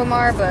 Like some of them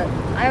are, but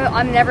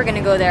I'm never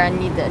gonna go there and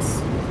need this.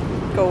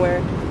 Go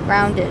where?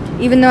 Grounded.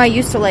 Even though I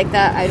used to like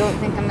that, I don't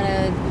think I'm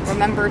gonna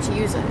remember to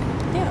use it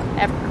Yeah.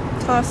 ever.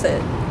 Toss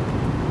it.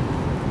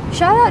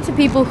 Shout out to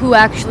people who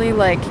actually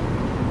like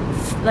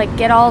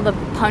get all the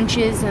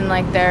punches and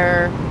like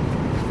their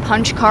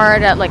punch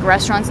card at like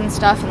restaurants and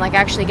stuff, and like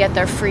actually get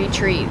their free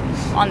treat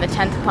on the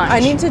 10th punch. I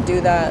need to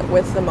do that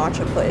with the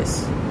matcha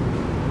place,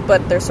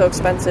 but they're so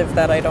expensive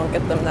that I don't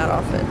get them that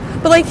often.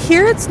 But like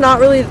here, it's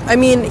not really. I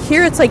mean,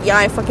 here it's like, yeah,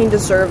 I fucking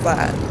deserve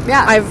that.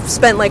 Yeah. I've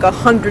spent like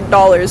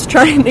 $100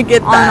 trying to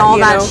get on that. all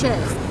you that know? shit.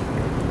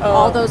 Oh.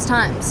 All those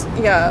times.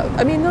 Yeah,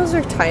 I mean those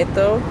are tight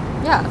though.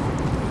 Yeah.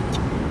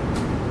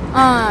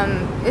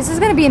 This is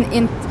gonna be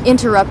an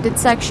interrupted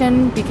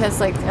section because,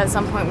 like, at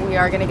some point we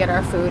are gonna get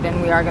our food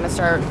and we are gonna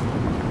start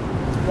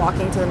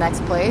walking to the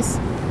next place.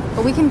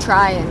 But we can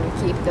try and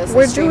keep this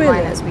We're as doing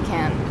streamlined it. as we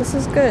can. This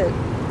is good.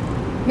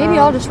 Maybe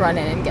I'll just run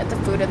in and get the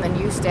food, and then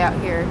you stay out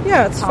here.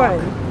 Yeah, it's talk.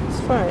 fine.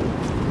 It's fine.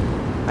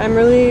 I'm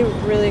really,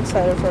 really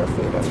excited for our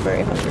food. I'm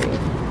very hungry.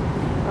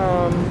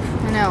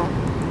 I know.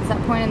 It's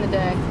that point in the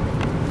day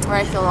where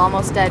I feel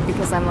almost dead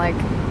because I'm like,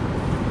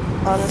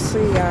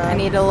 Honestly, yeah. I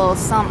need a little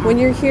something. When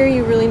you're here,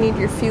 you really need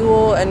your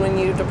fuel, and when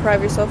you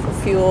deprive yourself of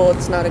fuel,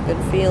 it's not a good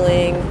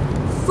feeling.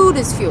 Food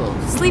is fuel.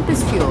 Sleep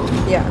is fuel.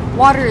 Yeah.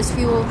 Water is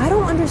fuel. I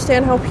don't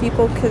understand how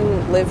people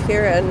can live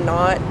here and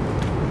not,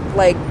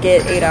 like,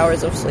 get 8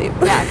 hours of sleep.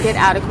 Yeah, get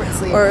adequate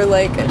sleep. Or,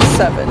 like,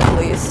 7 at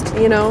least,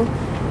 you know?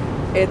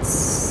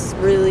 It's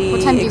really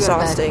What time do you go to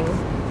bed? exhausting.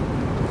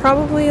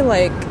 Probably,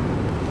 like,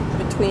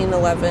 between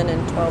 11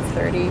 and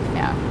 12:30.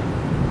 Yeah.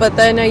 But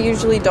then I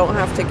usually don't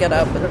have to get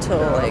up until,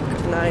 like,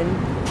 9.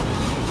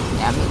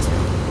 Yeah, me too.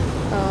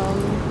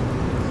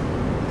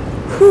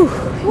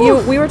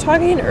 We were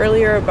talking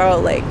earlier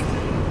about, like,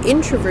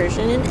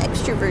 introversion and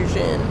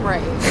extroversion.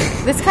 Right.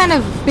 This kind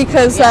of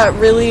Because Yeah. that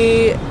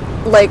really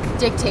like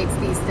dictates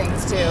these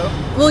things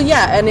too. well,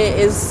 yeah, and it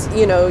is,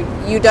 you know,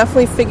 you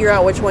definitely figure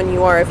out which one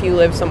you are if you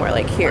live somewhere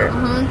like here.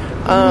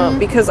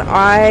 Because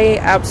I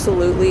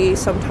absolutely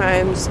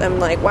sometimes am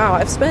like, wow,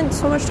 I've spent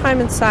so much time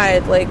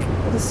inside, like,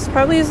 this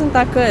probably isn't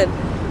that good.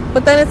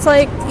 But then it's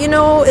like, you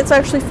know, it's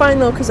actually fine,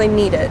 though, because I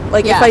need it.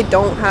 Like, if I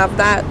don't have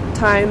that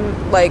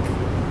time, like,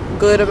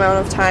 good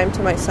amount of time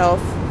to myself,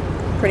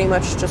 pretty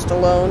much just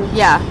alone.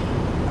 Yeah.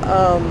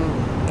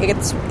 It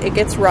gets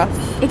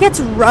rough. It gets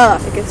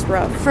rough. It gets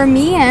rough. For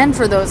me and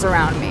for those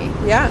around me.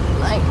 Yeah.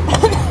 Like,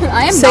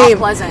 I am Same. not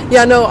pleasant.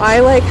 Yeah, no, I,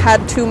 like,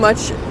 had too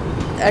much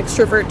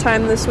extrovert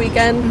time this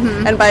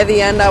weekend, and by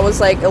the end I was,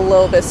 like, a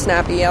little bit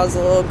snappy. I was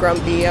a little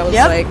grumpy. I was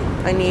like,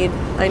 I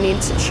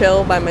need to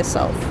chill by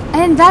myself.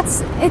 And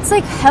it's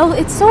like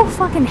it's so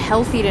fucking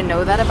healthy to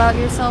know that about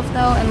yourself,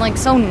 though, and like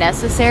so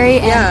necessary.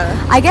 And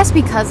I guess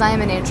because I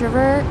am an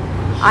introvert,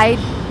 I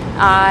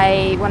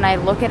when I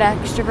look at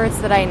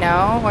extroverts that I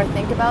know or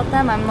think about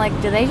them, I'm like,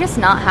 do they just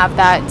not have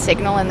that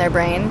signal in their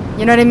brain?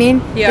 You know what I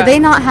mean? Yeah. Do they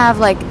not have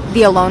like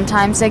the alone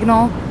time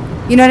signal?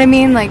 You know what I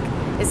mean? Like,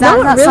 is that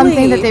not really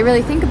something that they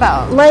really think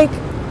about? Like,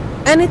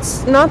 and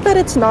it's not that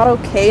it's not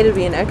okay to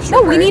be an extrovert.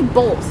 No, we need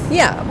both.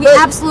 Yeah, we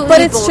absolutely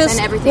need both just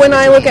in everything. When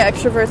I look at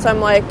extroverts, I'm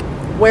like,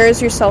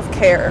 where's your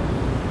self-care?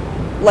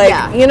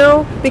 Like, you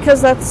know,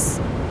 because that's,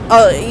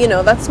 you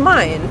know, that's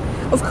mine.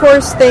 Of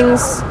course,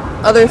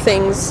 other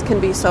things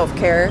can be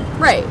self-care.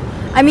 Right.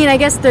 I mean, I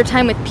guess their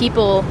time with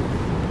people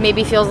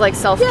maybe feels like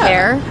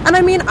self-care. Yeah. And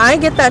I mean, I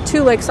get that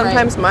too. Like,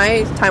 sometimes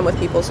my time with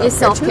people is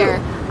self-care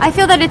too. I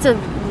feel that it's a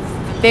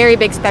very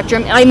big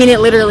spectrum. I mean, it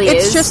literally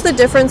is. It's just the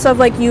difference of,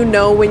 like, you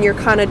know, when you're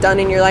kind of done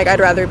and you're like, I'd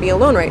rather be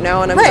alone right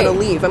now and I'm going to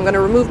leave. I'm going to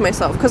remove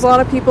myself. Because a lot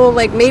of people,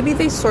 like, maybe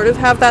they sort of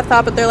have that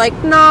thought, but they're like,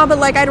 nah, but,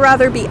 like, I'd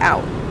rather be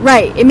out.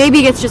 Right. It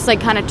maybe gets just, like,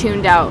 kind of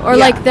tuned out. Or,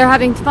 like, they're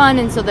having fun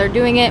and so they're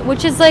doing it,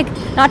 which is, like,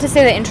 not to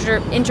say that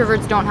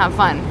introverts don't have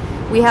fun.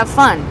 We have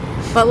fun.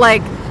 But,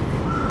 like...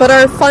 But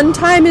our fun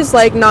time is,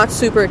 like, not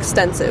super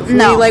extensive.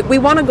 No. We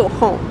want to go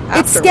home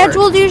after It's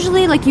scheduled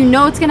usually. Like, you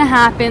know it's going to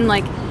happen.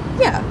 Like,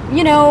 yeah.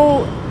 You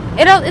know...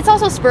 It's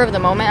also spur of the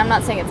moment. I'm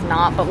not saying it's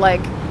not, but like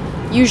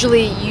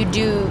usually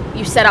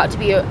you set out to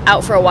be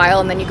out for a while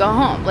and then you go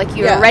home. Like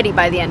you're ready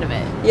by the end of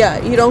it. Yeah,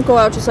 you don't go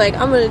out just like,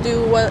 I'm gonna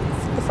do what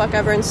the fuck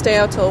ever and stay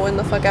out till when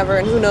the fuck ever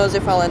and who knows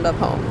if I'll end up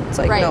home. It's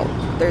like no,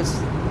 there's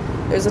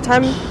a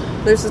time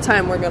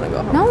we're gonna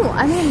go home. No,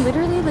 I mean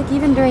literally like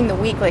even during the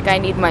week, like I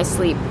need my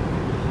sleep.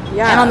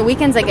 Yeah. And on the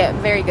weekends I get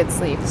very good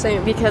sleep.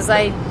 Same. Because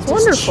I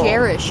just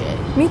cherish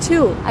it. Me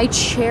too. I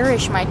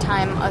cherish my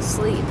time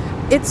asleep.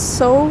 It's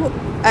so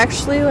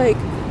actually like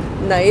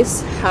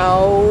nice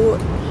how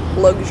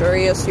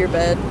luxurious your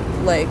bed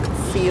like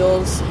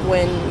feels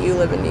when you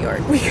live in New York,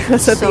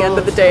 because at the end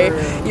of the day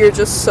you're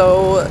just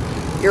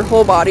your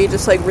whole body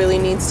just like really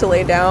needs to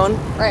lay down.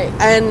 Right.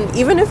 And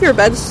even if your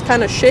bed's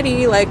kind of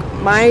shitty, like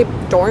my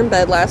dorm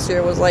bed last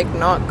year was like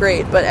not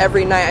great, but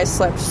every night I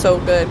slept so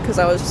good because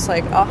I was just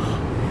like, oh,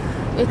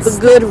 it's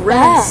the good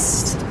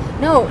rest.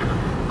 No,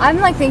 I'm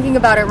like thinking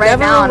about it right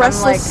now and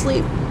I'm like,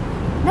 sleep.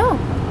 No.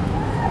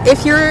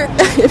 If you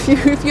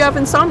have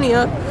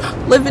insomnia,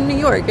 live in New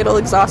York. It'll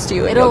exhaust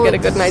you and you'll get a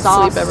good night's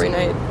sleep every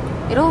night.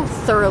 It'll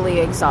thoroughly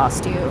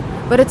exhaust you.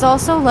 But it's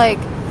also like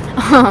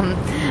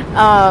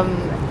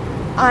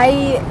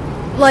I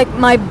like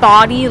my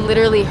body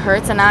literally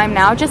hurts and I'm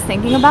now just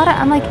thinking about it.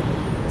 I'm like,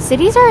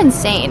 cities are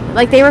insane.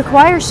 Like they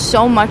require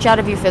so much out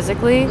of you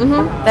physically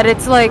that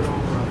it's like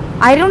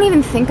I don't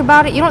even think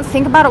about it. You don't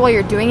think about it while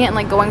you're doing it and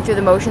like going through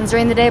the motions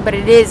during the day, but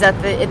it is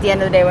at the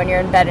end of the day when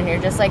you're in bed and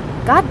you're just like,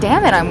 God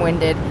damn it, I'm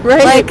winded.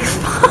 Right. Like,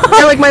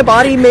 yeah, like my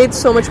body made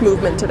so much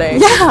movement today.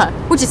 Yeah,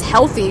 which is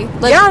healthy.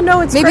 Like, yeah,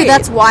 no, it's maybe great.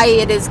 that's why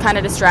it is kind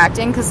of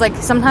distracting because like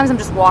sometimes I'm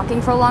just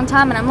walking for a long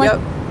time and I'm like,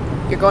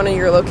 you're going to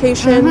your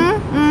location.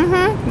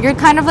 You're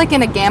kind of like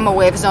in a gamma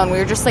wave zone where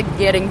you're just like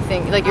getting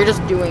things, like you're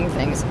just doing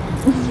things,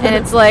 and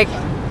it's like,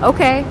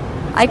 okay,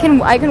 I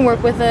can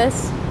work with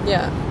this.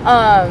 Yeah.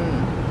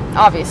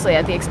 Obviously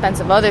at the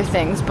expense of other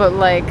things, but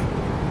like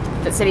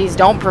that cities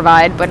don't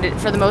provide, but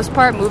for the most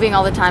part moving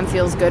all the time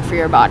feels good for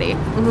your body.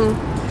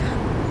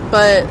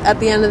 But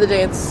at the end of the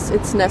day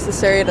it's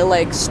necessary to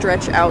like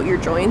stretch out your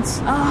joints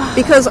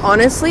because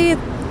honestly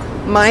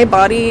my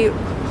body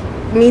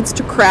needs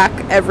to crack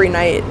every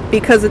night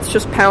because it's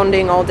just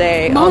pounding all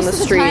day on the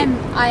street. Most of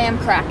the time I am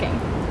cracking.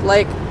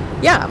 Like,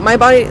 yeah, my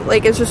body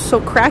like is just so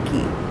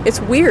cracky.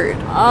 It's weird.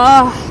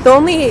 The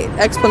only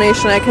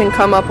explanation I can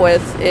come up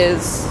with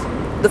is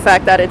the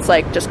fact that it's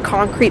like just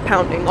concrete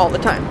pounding all the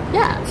time.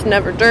 Yeah. It's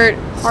never dirt.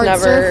 It's hard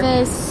never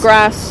surface.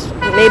 Grass.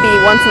 Maybe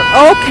once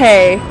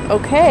okay.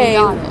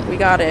 We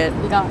got it.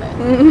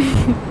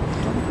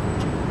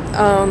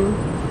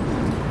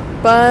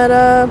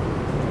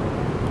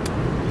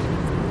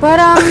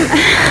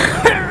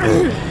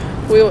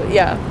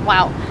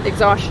 Wow.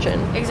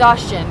 Exhaustion.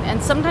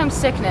 And sometimes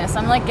sickness.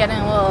 I'm like getting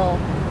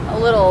a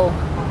little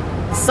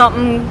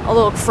something, a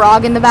little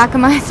frog in the back of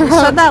my throat. You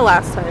said that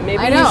last time. Maybe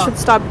I know. you should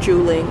stop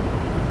drooling.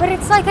 But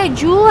it's like I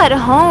jewel at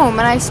home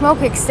and I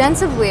smoke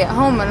extensively at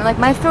home and like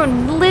my throat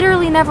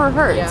literally never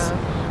hurts.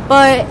 Yeah.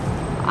 But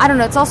I don't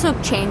know, it's also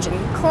changing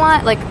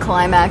climate,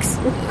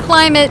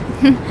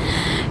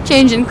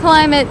 change in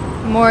climate,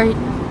 more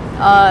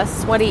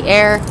sweaty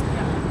air.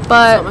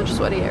 But So much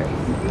sweaty air.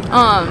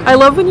 I I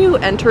love when you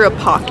enter a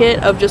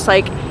pocket of just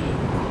like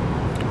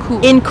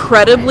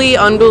incredibly,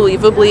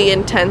 unbelievably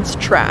intense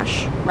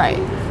trash. right.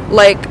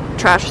 Like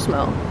trash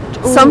smell.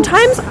 Ooh.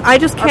 Sometimes I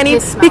just can't piss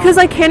even, smell. because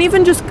I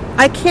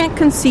can't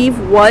conceive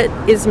what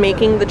is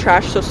making the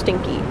trash so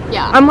stinky.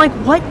 Yeah. I'm like,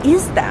 what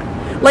is that?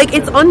 Like,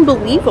 it's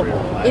unbelievable.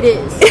 It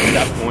is.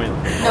 That point.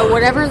 No,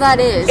 whatever that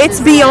is. It's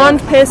is beyond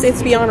piss,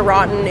 it's beyond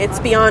rotten, it's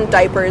beyond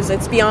diapers,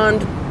 it's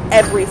beyond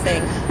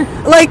everything.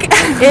 Like,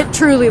 it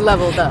truly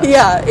leveled up.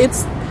 yeah,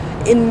 it's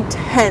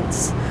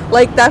intense.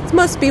 Like, that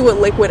must be what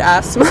liquid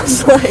ass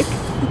smells like.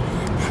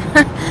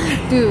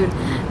 Dude,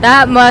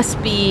 that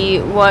must be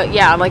what,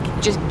 yeah, like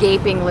just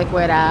gaping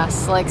liquid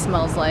ass like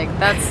smells like.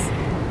 That's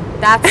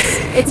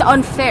it's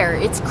unfair.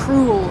 It's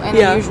cruel and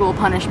Yeah. unusual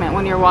punishment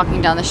when you're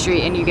walking down the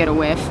street and you get a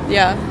whiff.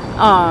 Yeah.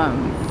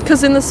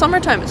 Because in the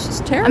summertime, it's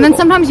just terrible. And then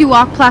sometimes you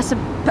walk past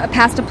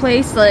a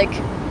place like,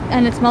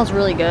 and it smells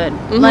really good.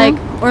 Like,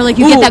 or like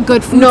you get that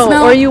good food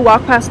smell. Or you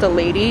walk past a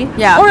lady,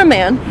 Yeah. or a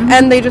man,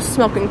 and they just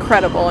smell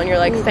incredible, and you're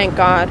like, thank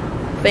God,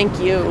 thank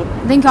you.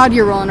 Thank God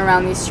you're rolling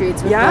around these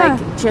streets with Yeah,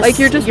 like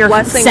you're just your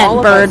blessing scent all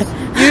of bird.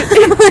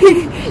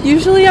 us.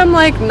 Usually, I'm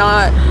like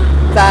not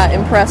that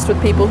impressed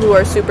with people who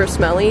are super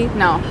smelly,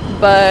 No.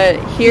 but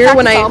here In fact,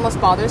 when it's I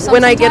almost bothersome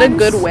when I get a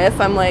sometimes. good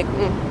whiff, I'm like,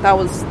 that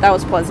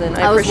was pleasant.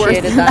 I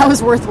appreciated that. That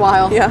was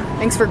worthwhile. Yeah.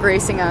 Thanks for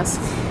gracing us.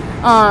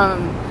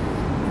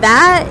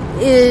 That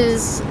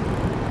is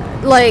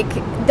like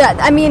that.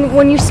 I mean,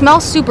 when you smell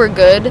super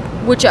good,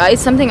 which is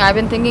something I've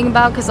been thinking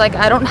about because like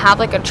I don't have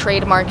like a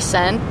trademark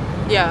scent,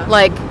 yeah.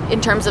 like in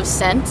terms of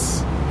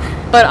scents.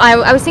 But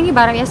I was thinking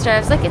about it yesterday. I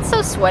was like, it's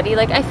so sweaty.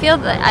 Like I feel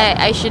that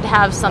I should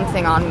have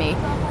something on me.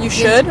 You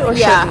should or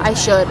Yeah, shouldn't? I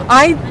should.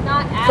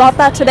 I thought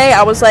that today.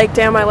 I was like,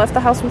 damn, I left the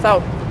house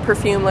without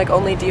perfume, like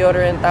only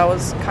deodorant. That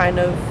was kind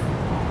of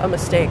a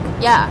mistake.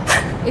 Yeah,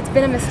 it's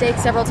been a mistake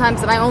several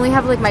times, and I only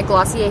have like my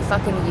Glossier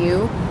fucking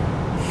You.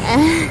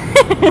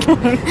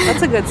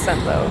 That's a good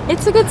scent though.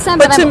 It's a good scent,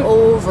 But but I'm to-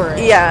 over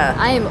it. yeah.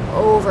 I am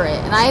over it,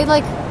 and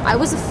I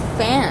was a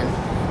fan.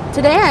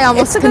 Today, I It's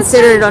almost a good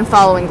considered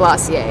unfollowing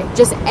Glossier.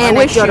 Just I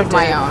wish anecdote you of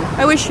my did. own,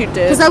 I wish you did.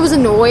 because I was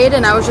annoyed,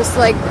 and I was just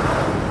like,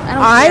 I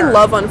don't I care.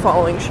 love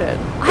unfollowing shit.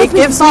 I've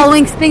been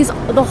following things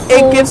the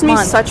whole It gives me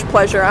month. such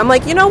pleasure. I'm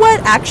like, you know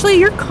what? Actually,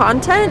 your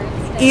content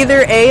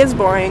either A is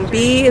boring,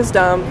 B is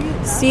dumb,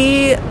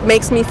 C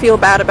makes me feel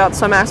bad about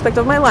some aspect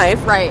of my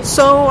life. Right.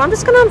 So I'm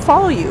just gonna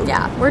unfollow you.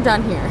 Yeah, we're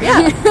done here.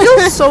 Yeah. It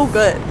feels so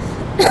good.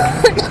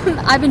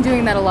 I've been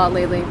doing that a lot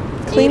lately.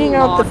 Cleaning A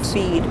out the lot.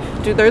 feed.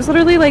 Dude, there's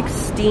literally like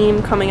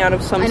steam coming out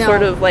of some I know.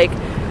 sort of like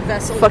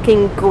Vessel.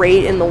 fucking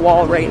grate in the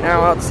wall right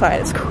now outside.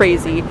 It's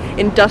crazy.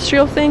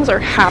 Industrial things are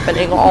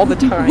happening all the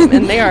time,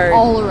 and they are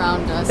all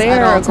around us. they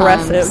at are all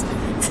aggressive. times.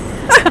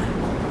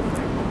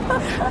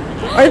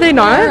 Are they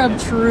not? They're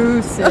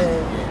obtrusive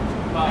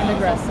and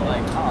aggressive.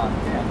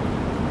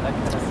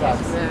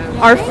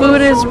 Our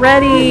food is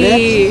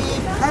ready.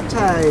 Pad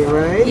Thai,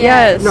 right?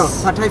 Yes. No,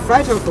 Pad Thai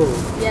fried tofu.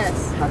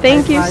 Yes. Pad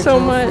Thank Thai you fried so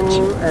tofu, much.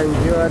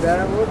 And your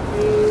order would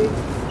be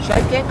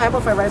Chai Keng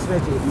apple fried rice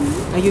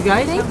veggie. Are you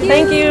guys?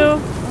 Thank you.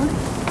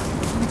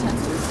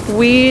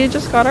 We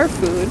just got our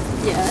food.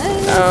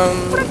 Yes.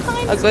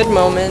 A good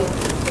moment.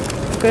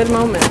 Good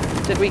moment.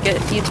 Did we get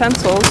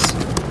utensils?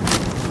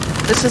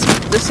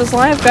 This is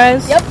live,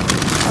 guys. Yep.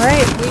 All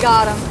right. We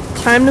got them.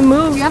 Time to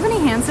move. Do you have any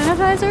hand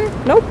sanitizer?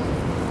 Nope.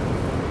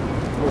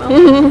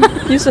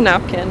 Use a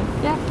napkin.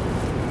 Yeah.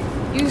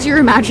 Use your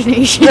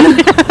imagination.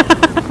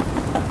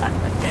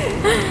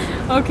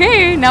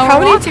 Okay, now How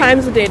we're many walking.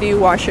 times a day do you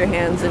wash your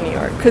hands in New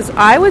York? Because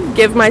I would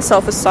give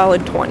myself a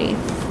solid 20,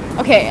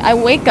 Okay, I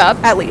wake up.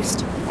 at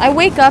least.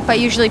 I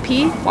usually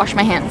pee, wash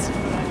my hands.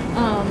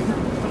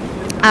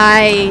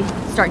 I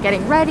start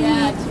getting ready,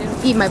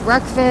 eat my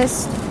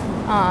breakfast.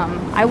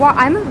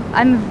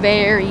 I'm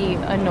very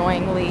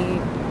annoyingly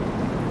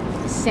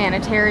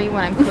sanitary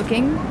when I'm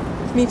cooking.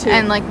 Me too.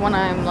 And like when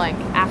I'm like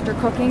after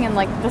cooking, and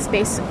like the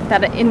space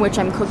that in which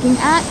I'm cooking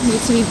at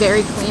needs to be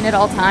very clean at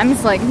all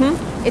times. Like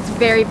it's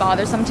very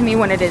bothersome to me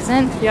when it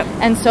isn't. Yep.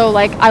 And so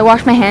like I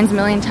wash my hands a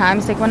million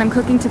times. Like when I'm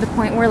cooking to the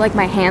point where like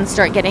my hands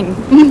start getting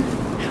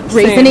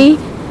raisiny.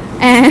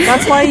 And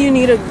That's why you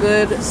need a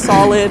good,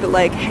 solid,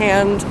 like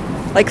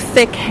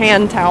thick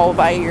hand towel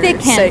by your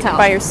Thick hand towel.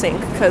 by your sink.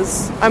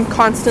 Because I'm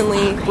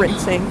constantly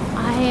rinsing.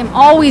 I am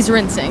always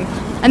rinsing.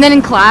 And then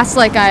in class,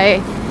 like I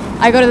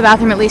go to the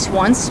bathroom at least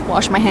once,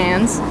 wash my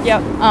hands.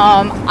 Yep.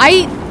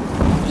 I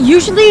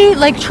usually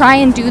like try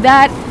and do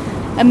that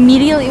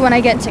immediately when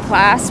I get to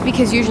class,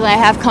 because usually I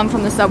have come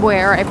from the subway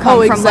or I've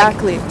come from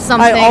exactly. like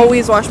something. I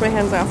always wash my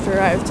hands after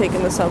I've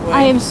taken the subway.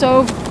 I am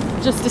so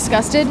just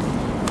disgusted.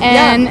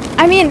 And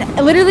I mean,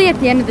 literally at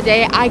the end of the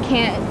day, I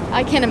can't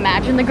I can't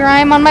imagine the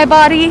grime on my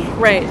body.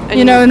 Right. And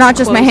You know, not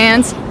just my clothes.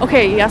 hands.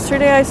 Okay,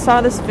 yesterday I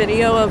saw this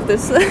video of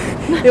this.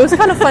 It was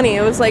kind of funny.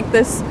 It was like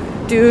this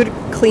dude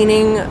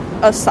cleaning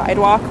a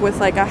sidewalk with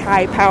like a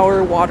high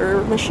power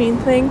water machine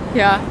thing.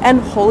 Yeah. And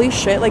holy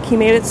shit, like he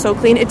made it so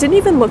clean. It didn't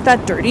even look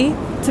that dirty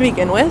to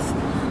begin with,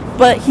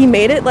 but he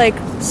made it like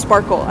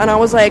sparkle. And I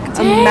was like,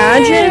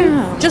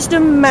 just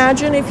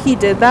imagine if he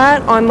did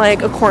that on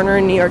like a corner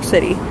in New York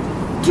City.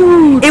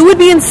 Dude. It would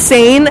be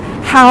insane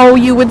how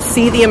you would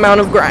see the amount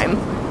of grime.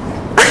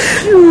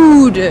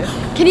 Dude.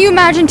 Can you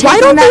imagine taking Why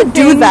don't that they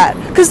do thing- that?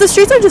 Because the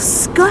streets are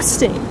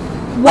disgusting.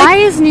 Why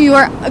is New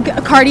York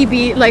Cardi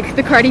B, like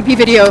the Cardi B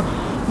video,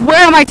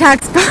 where are my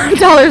tax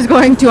dollars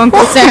going to,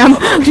 Uncle Sam?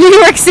 New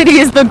York City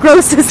is the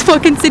grossest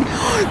fucking city.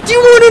 Do you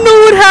want to know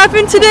what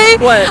happened today?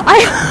 What?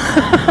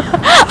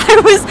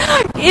 I was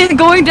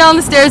going down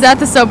the stairs at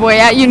the subway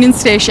at Union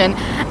Station,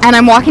 and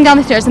I'm walking down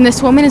the stairs, and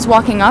this woman is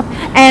walking up,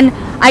 and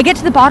I get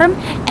to the bottom,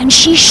 and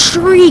she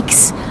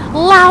shrieks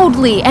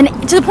loudly, and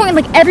to the point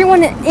like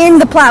everyone in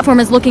the platform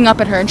is looking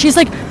up at her, and she's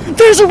like,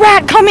 "There's a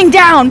rat coming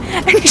down!"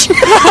 And she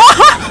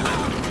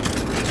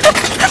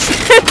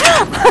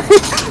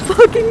I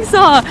fucking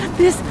saw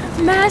this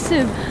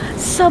massive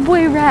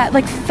subway rat,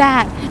 like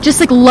fat, just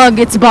like lug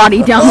its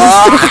body down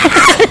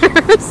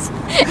the stairs.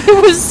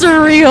 It was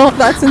surreal.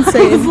 That's I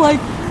insane. was like,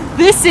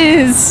 this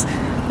is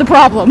the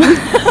problem.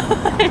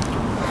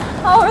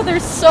 How are there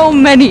so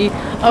many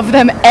of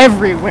them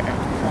everywhere?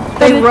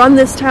 They run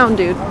this town,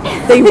 dude.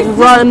 They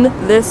run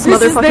this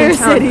This is motherfucking their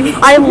town. city.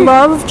 I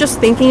love just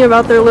thinking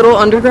about their little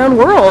underground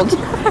world.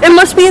 It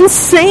must be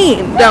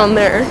insane down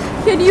there.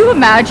 Can you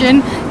imagine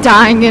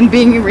dying and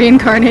being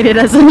reincarnated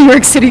as a New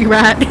York City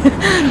rat?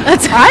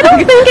 I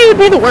don't think it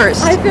would be the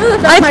worst. I feel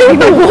that I might think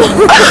be the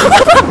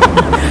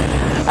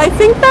I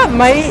think that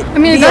might. I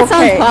mean, be that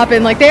okay. sounds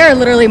poppin'. Like, they are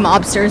literally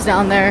mobsters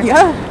down there.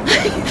 Yeah.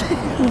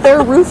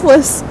 They're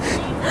ruthless.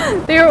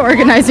 They are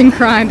organizing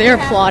crime. They are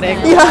plotting.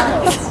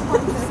 Yeah.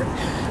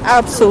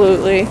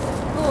 Absolutely.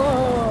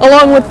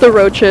 Along with the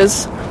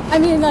roaches. I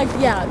mean, like,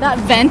 yeah, that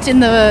vent in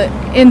the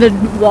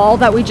wall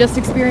that we just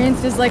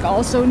experienced is like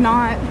also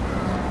not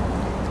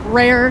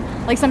rare.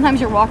 Like,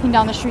 sometimes you're walking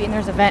down the street and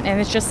there's a vent and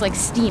it's just like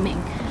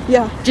steaming.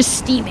 Yeah. Just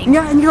steaming.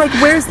 Yeah, and you're like,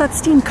 where's that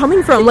steam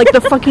coming from? Like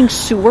the fucking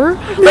sewer?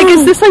 Like,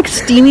 is this like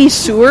steamy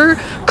sewer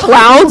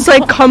clouds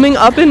like coming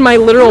up in my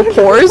literal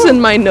pores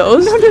in my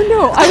nose?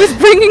 No. I was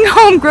bringing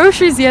home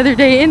groceries the other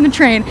day in the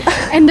train,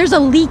 and there's a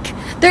leak.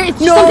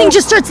 Something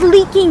just starts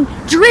leaking,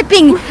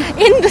 dripping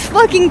in the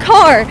fucking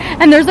car.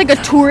 And there's like a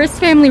tourist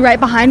family right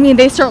behind me, and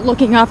they start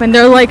looking up, and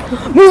they're like,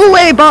 "Move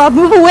away, Bob,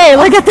 move away!"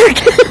 Like at their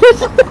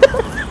kid.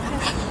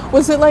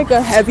 Was it like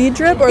a heavy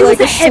drip or It like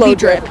was a a heavy slow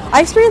drip? drip.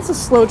 I experienced a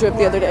slow drip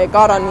the other day. It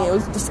got on me. It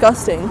was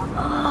disgusting.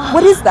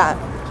 What is that?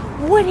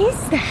 What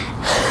is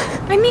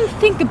that? I mean,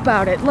 think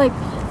about it. Like,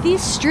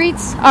 these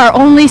streets are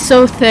only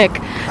so thick.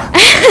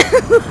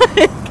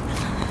 Like,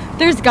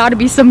 there's got to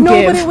be some No,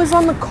 give. but it was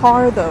on the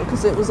car though,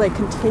 because it was like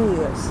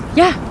continuous.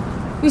 Yeah.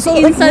 It was So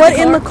like, inside what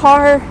the in the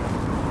car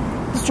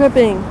is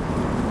dripping?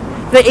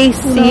 The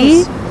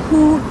AC?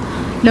 Who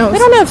knows? They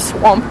don't have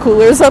swamp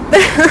coolers up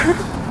there.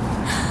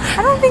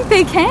 I don't think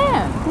they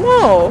can.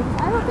 No.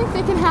 I don't think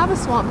they can have a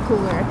swamp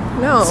cooler.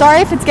 No. Sorry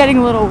if it's getting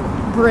a little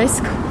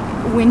brisk,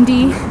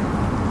 windy.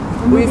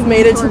 We've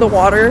made it to the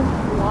water.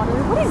 Water.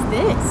 What is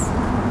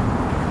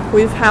this?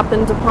 We've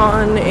happened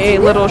upon a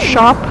little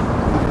shop.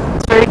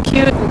 It's very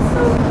cute.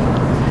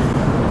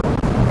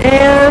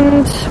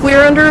 And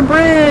we're under a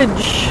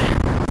bridge.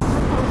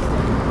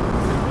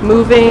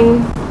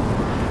 Moving.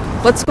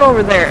 Let's go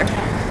over there.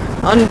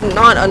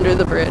 Not under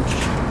the bridge.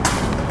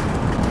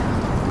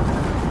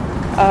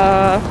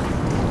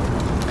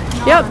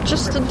 Yep,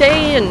 just a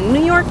day in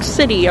New York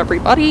City,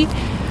 everybody.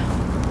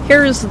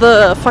 Here's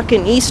the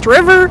fucking East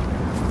River.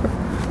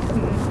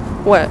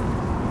 What?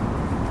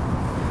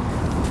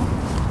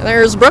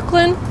 There's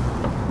Brooklyn.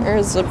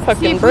 There's a See,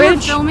 fucking if we were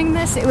bridge. filming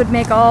this, it would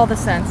make all the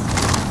sense.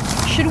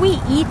 Should we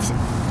eat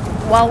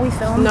while we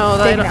film?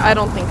 No, Big no. I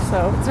don't think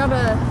so. It's not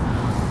a...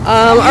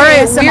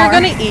 Alright, ASMR. we're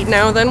gonna eat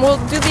now, then we'll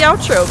do the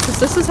outro, because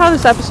this is how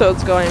this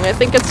episode's going. I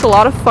think it's a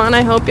lot of fun.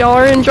 I hope y'all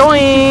are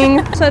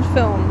enjoying. Said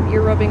film.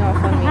 You're rubbing off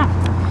on me.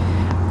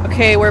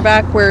 Okay, we're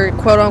back. We're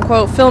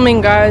quote-unquote filming,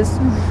 guys.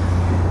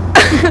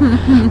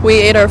 We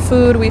ate our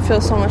food. We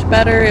feel so much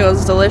better. It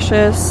was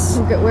delicious.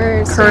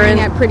 We're staring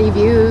at pretty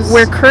views.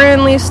 We're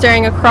currently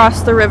staring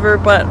across the river,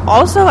 but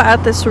also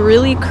at this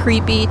really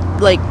creepy,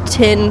 like,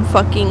 tin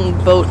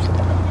fucking boat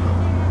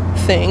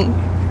thing.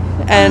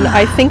 And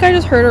I think I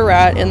just heard a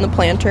rat in the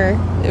planter.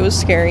 It was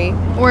scary.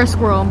 Or a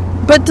squirrel.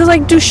 But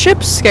do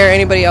ships scare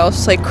anybody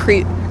else? Like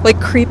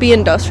creepy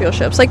industrial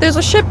ships. Like, there's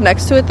a ship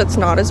next to it that's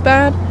not as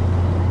bad.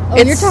 Oh,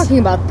 you're talking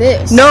about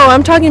this. No,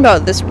 I'm talking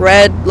about this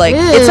red, like,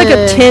 it's like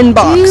a tin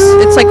box.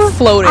 It's like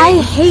floating.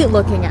 I hate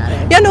looking at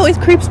it. Yeah, no, it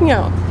creeps me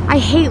out. I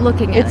hate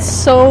looking at It's it.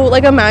 so,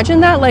 like, imagine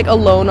that, like,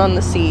 alone on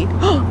the sea.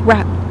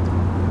 Rat.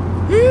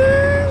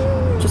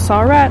 Just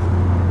saw a rat.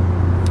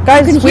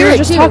 Guys, can we hear were it,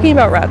 just too. talking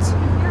about rats.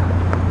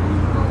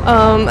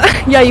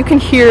 Yeah, you can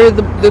hear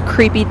the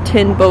creepy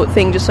tin boat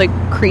thing just like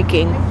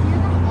creaking. I hear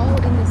them all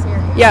in this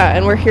area. Yeah,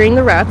 and we're hearing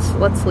the rats.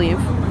 Let's leave.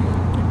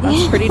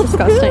 That's pretty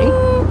disgusting.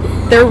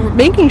 They're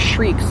making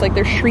shrieks, like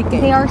they're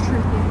shrieking. They are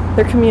shrieking.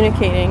 They're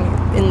communicating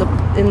in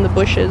the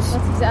bushes.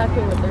 That's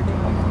exactly what they're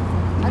doing.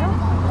 I don't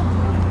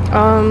want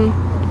Um,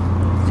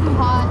 too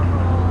hot.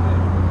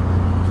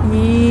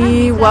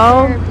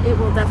 Well, It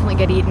will definitely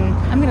get eaten.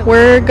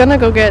 we're gonna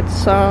go get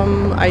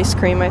some ice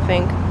cream, I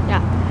think.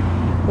 Yeah.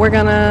 We're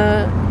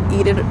gonna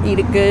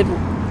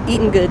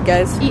eating good,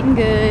 guys. Eating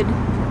good.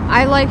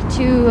 I like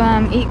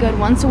to eat good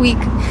once a week.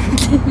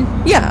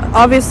 Yeah,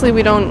 obviously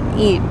we don't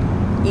eat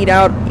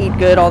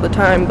good all the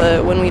time,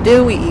 but when we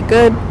do, we eat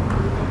good.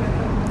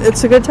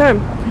 It's a good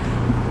time.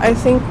 I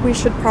think we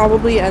should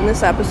probably end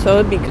this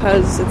episode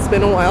because it's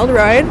been a wild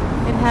ride.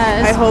 It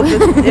has. I hope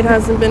it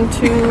hasn't been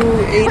too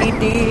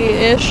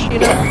ADD-ish, you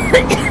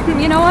know?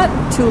 You know what?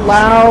 Too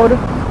loud.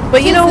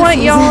 But you know the what,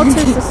 season. y'all?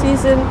 'Tis the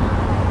season.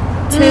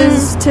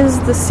 Tis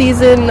the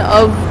season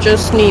of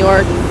just New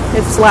York.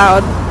 It's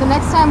loud. The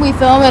next time we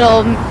film,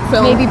 it'll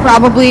Film. maybe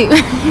probably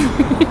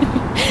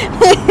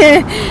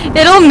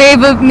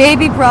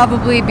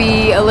probably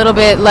be a little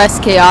bit less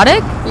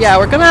chaotic. Yeah,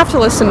 we're gonna have to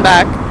listen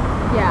back.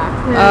 Yeah.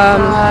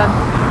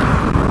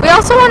 We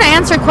also want to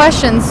answer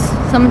questions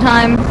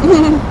sometime.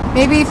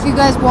 Maybe if you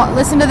guys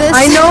listen to this.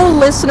 I know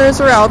listeners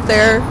are out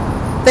there.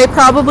 They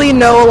probably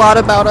know a lot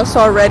about us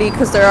already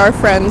because they're our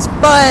friends.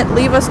 But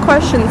leave us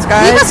questions,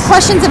 guys. Leave us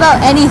questions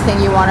about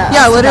anything you want to.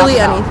 Yeah, literally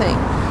anything.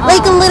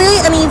 Like literally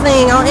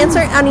anything. I'll answer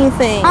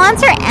anything.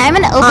 Answer. I'm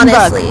an open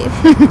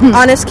Honestly,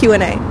 honest Q&A.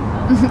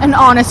 An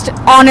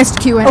honest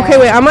Q&A. Okay,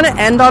 wait. I'm gonna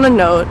end on a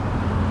note.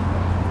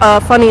 A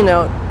funny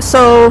note.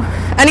 So,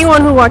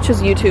 anyone who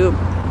watches YouTube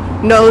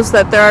knows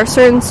that there are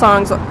certain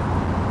songs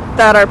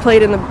that are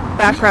played in the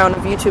background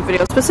of YouTube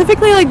videos,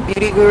 specifically like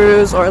beauty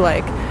gurus or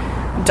like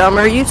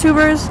dumber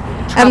YouTubers,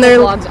 And they're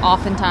vlogs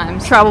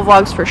oftentimes. travel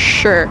vlogs for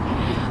sure.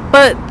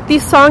 But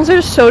these songs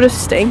are so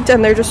distinct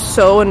and they're just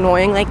so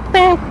annoying, like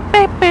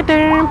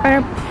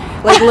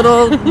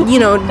little,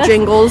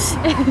 jingles.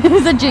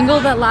 It's a jingle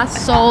that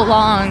lasts so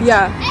long.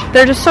 Yeah,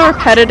 they're just so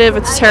repetitive.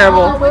 It's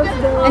terrible.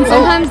 And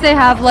sometimes they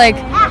have like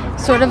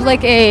sort of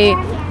like a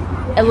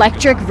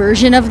electric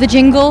version of the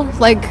jingle.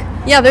 Like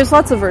Yeah, there's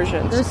lots of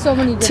versions. there's so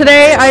many different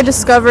Today I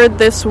discovered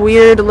this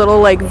weird little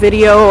like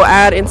video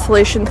ad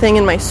installation thing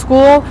in my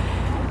school,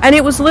 and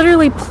it was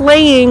literally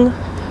playing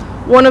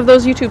one of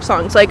those YouTube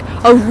songs, like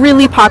a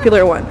really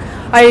popular one.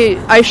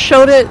 I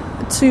showed it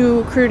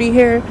to Crudy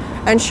here,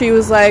 and she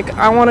was like,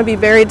 I want to be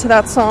buried to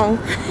that song.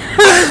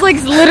 It's like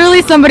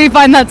literally somebody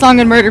find that song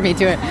and murder me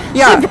to it.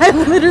 Yeah. Like, I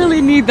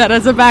literally need that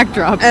as a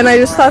backdrop. And I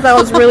just thought that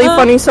was really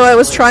funny, so I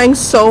was trying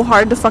so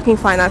hard to fucking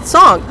find that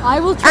song. I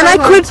will try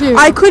And hard too.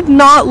 I could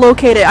not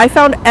locate it. I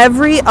found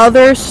every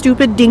other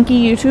stupid dinky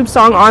YouTube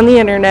song on the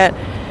internet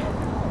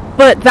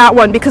but that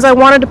one, because I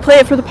wanted to play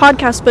it for the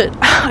podcast, but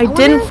I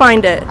didn't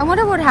find it. I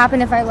wonder what would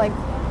happen if I like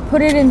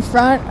put it in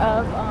front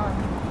of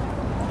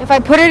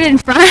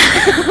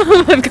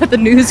I've got the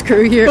news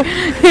crew here.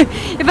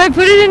 If I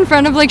put it in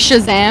front of like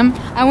Shazam,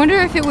 I wonder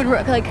if it would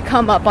like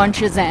come up on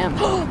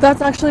Shazam.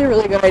 That's actually a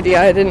really good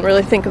idea. I didn't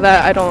really think of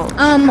that. I don't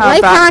have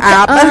life that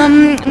hack.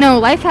 app. No,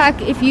 life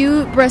hack. If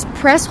you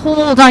press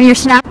hold on your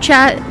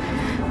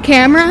Snapchat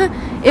camera,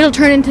 it'll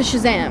turn into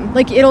Shazam.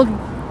 Like it'll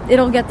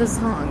get the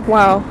song.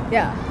 Wow.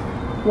 Yeah.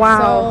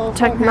 Wow.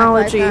 So,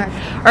 Technology. phone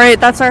hack. All right,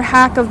 that's our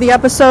hack of the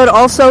episode.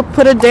 Also,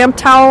 put a damp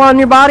towel on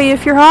your body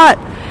if you're hot.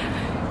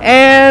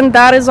 And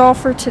that is all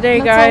for today,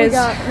 guys.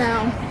 That's all we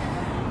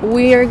got now.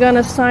 We are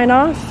gonna sign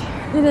off,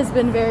 It has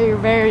been very,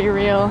 very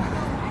real.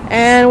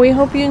 and we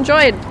hope you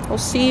enjoyed. We'll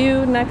see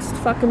you next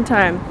fucking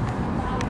time.